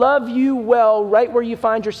will love you well right where you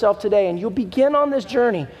find yourself today. And you'll begin on this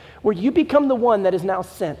journey where you become the one that is now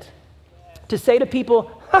sent to say to people,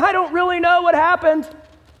 I don't really know what happened.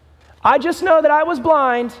 I just know that I was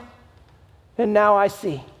blind and now I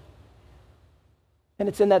see. And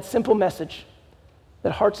it's in that simple message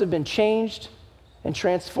that hearts have been changed and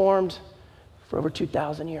transformed for over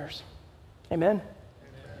 2,000 years. Amen?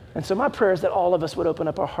 And so my prayer is that all of us would open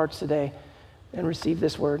up our hearts today and receive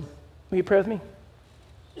this word. Will you pray with me?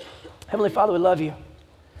 Heavenly Father, we love you.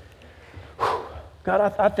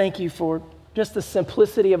 God, I thank you for just the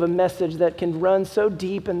simplicity of a message that can run so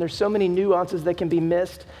deep and there's so many nuances that can be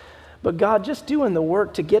missed. But God, just doing the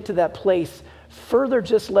work to get to that place further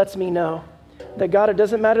just lets me know that, God, it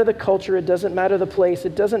doesn't matter the culture, it doesn't matter the place,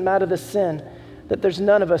 it doesn't matter the sin, that there's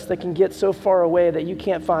none of us that can get so far away that you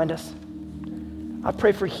can't find us. I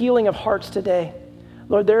pray for healing of hearts today.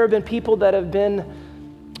 Lord, there have been people that have been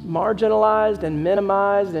marginalized and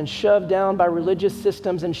minimized and shoved down by religious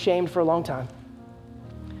systems and shamed for a long time.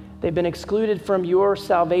 They've been excluded from your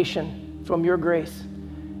salvation, from your grace.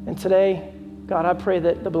 And today, God, I pray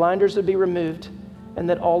that the blinders would be removed and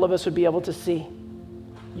that all of us would be able to see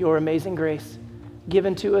your amazing grace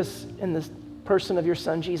given to us in the person of your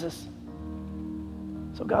Son, Jesus.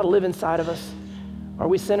 So God, live inside of us. Are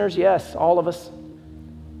we sinners? Yes, all of us.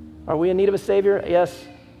 Are we in need of a Savior? Yes,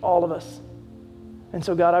 all of us. And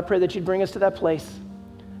so God, I pray that you'd bring us to that place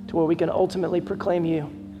to where we can ultimately proclaim you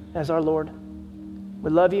as our Lord.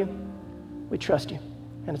 We love you. We trust you.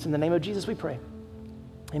 And it's in the name of Jesus we pray.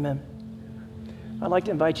 Amen. I'd like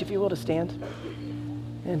to invite you, if you will, to stand.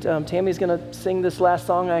 And Tammy's going to sing this last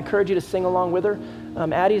song. I encourage you to sing along with her.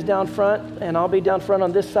 Addie's down front, and I'll be down front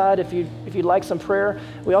on this side if you'd like some prayer.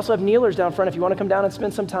 We also have kneelers down front. If you want to come down and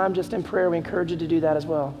spend some time just in prayer, we encourage you to do that as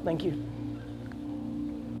well. Thank you.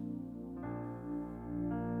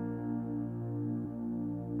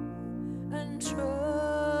 And trouble,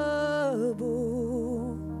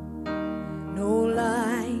 no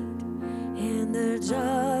light in the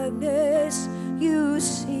darkness you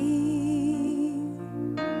see.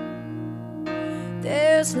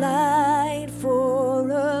 There's light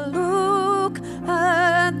for a look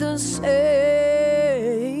at the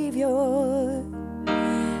Savior,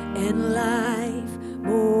 and life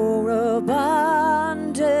more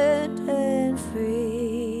abundant and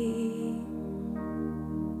free.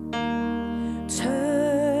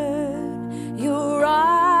 Turn your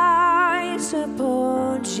eyes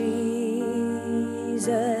upon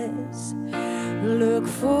Jesus. Look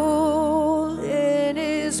full in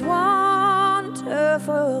his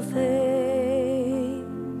wonderful face,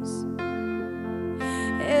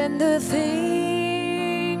 and the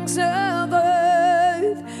things of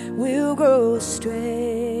earth will grow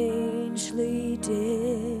strangely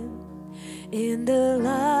dim in the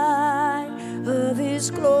light of his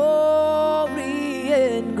glory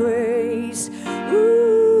and grace.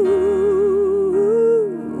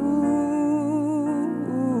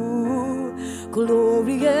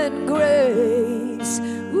 Glory and grace.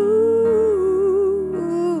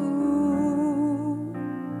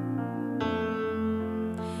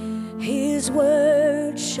 His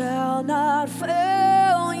word shall not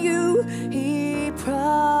fail you, he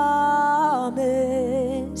promised.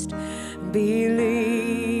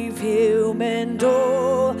 Believe him and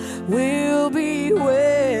all will be well.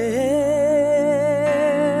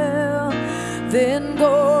 Then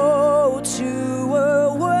go to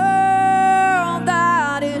a world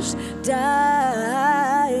that is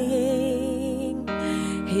dying,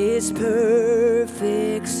 his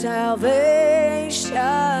perfect salvation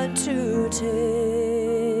to tell.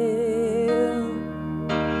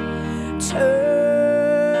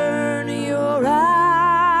 Turn your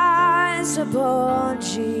eyes upon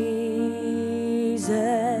Jesus.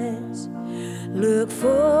 Look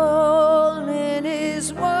full in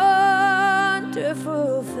his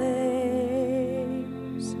wonderful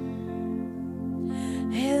face,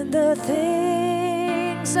 and the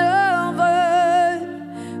things of earth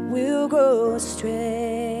will grow strangely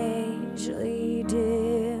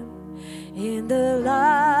dim in the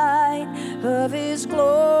light of his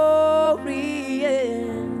glory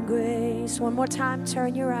and grace. One more time,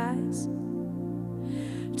 turn your eyes.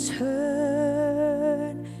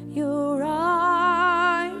 Turn your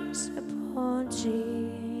eyes upon Jesus.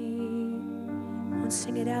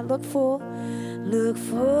 Sing it out. Look full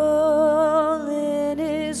in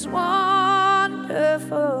His wonderful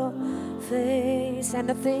face, and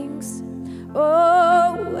the things,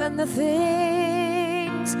 and the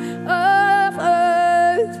things of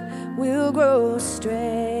earth will grow strangely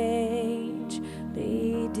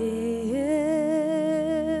dim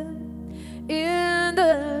in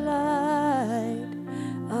the light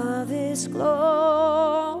of His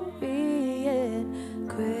glory and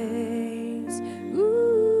grace.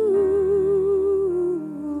 Ooh.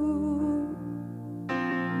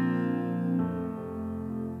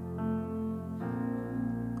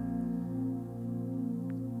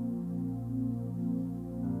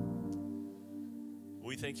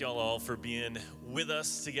 We thank y'all all for being with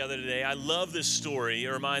us together today. I love this story. It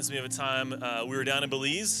reminds me of a time we were down in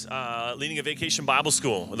Belize leading a vacation Bible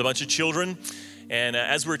school with a bunch of children. And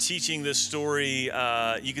as we're teaching this story,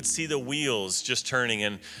 you could see the wheels just turning.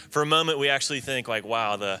 And for a moment, we actually think like,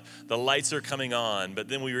 wow, the lights are coming on. But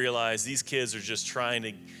then we realize these kids are just trying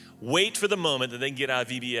to wait for the moment that they can get out of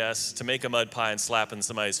VBS to make a mud pie and slap in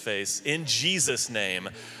somebody's face. In Jesus' name.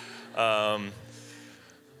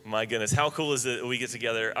 My goodness, how cool is it that we get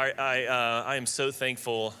together? I am so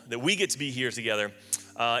thankful that we get to be here together.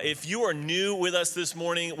 If you are new with us this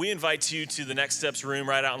morning, we invite you to the Next Steps room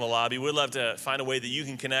right out in the lobby. We'd love to find a way that you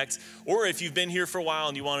can connect. Or if you've been here for a while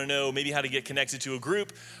and you want to know maybe how to get connected to a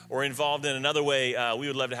group or involved in another way, we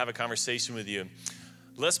would love to have a conversation with you.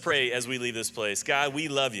 Let's pray as we leave this place. God, we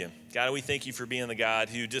love you. God, we thank you for being the God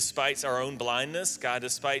who, despite our own blindness, God,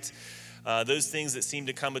 despite those things that seem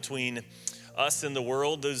to come between us and the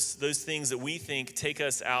world, those things that we think take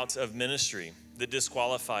us out of ministry, that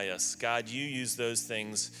disqualify us. God, you use those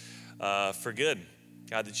things for good.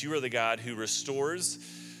 God, that you are the God who restores,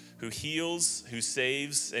 who heals, who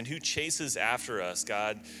saves, and who chases after us.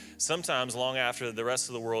 God, sometimes long after the rest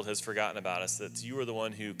of the world has forgotten about us, that you are the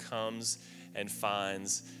one who comes and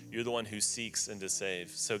finds. You're the one who seeks and to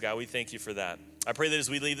save. So God, we thank you for that. I pray that as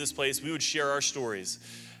we leave this place, we would share our stories.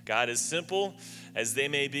 God, as simple as they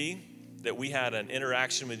may be, that we had an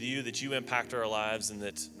interaction with you, that you impact our lives, and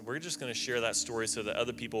that we're just going to share that story so that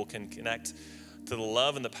other people can connect to the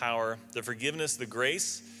love and the power, the forgiveness, the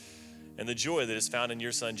grace, and the joy that is found in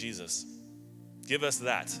your Son, Jesus. Give us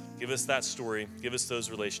that. Give us that story. Give us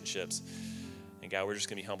those relationships. And God, we're just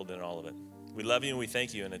going to be humbled in all of it. We love you and we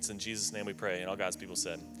thank you, and it's in Jesus' name we pray. And all God's people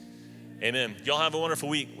said, amen. Y'all have a wonderful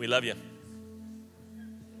week. We love you.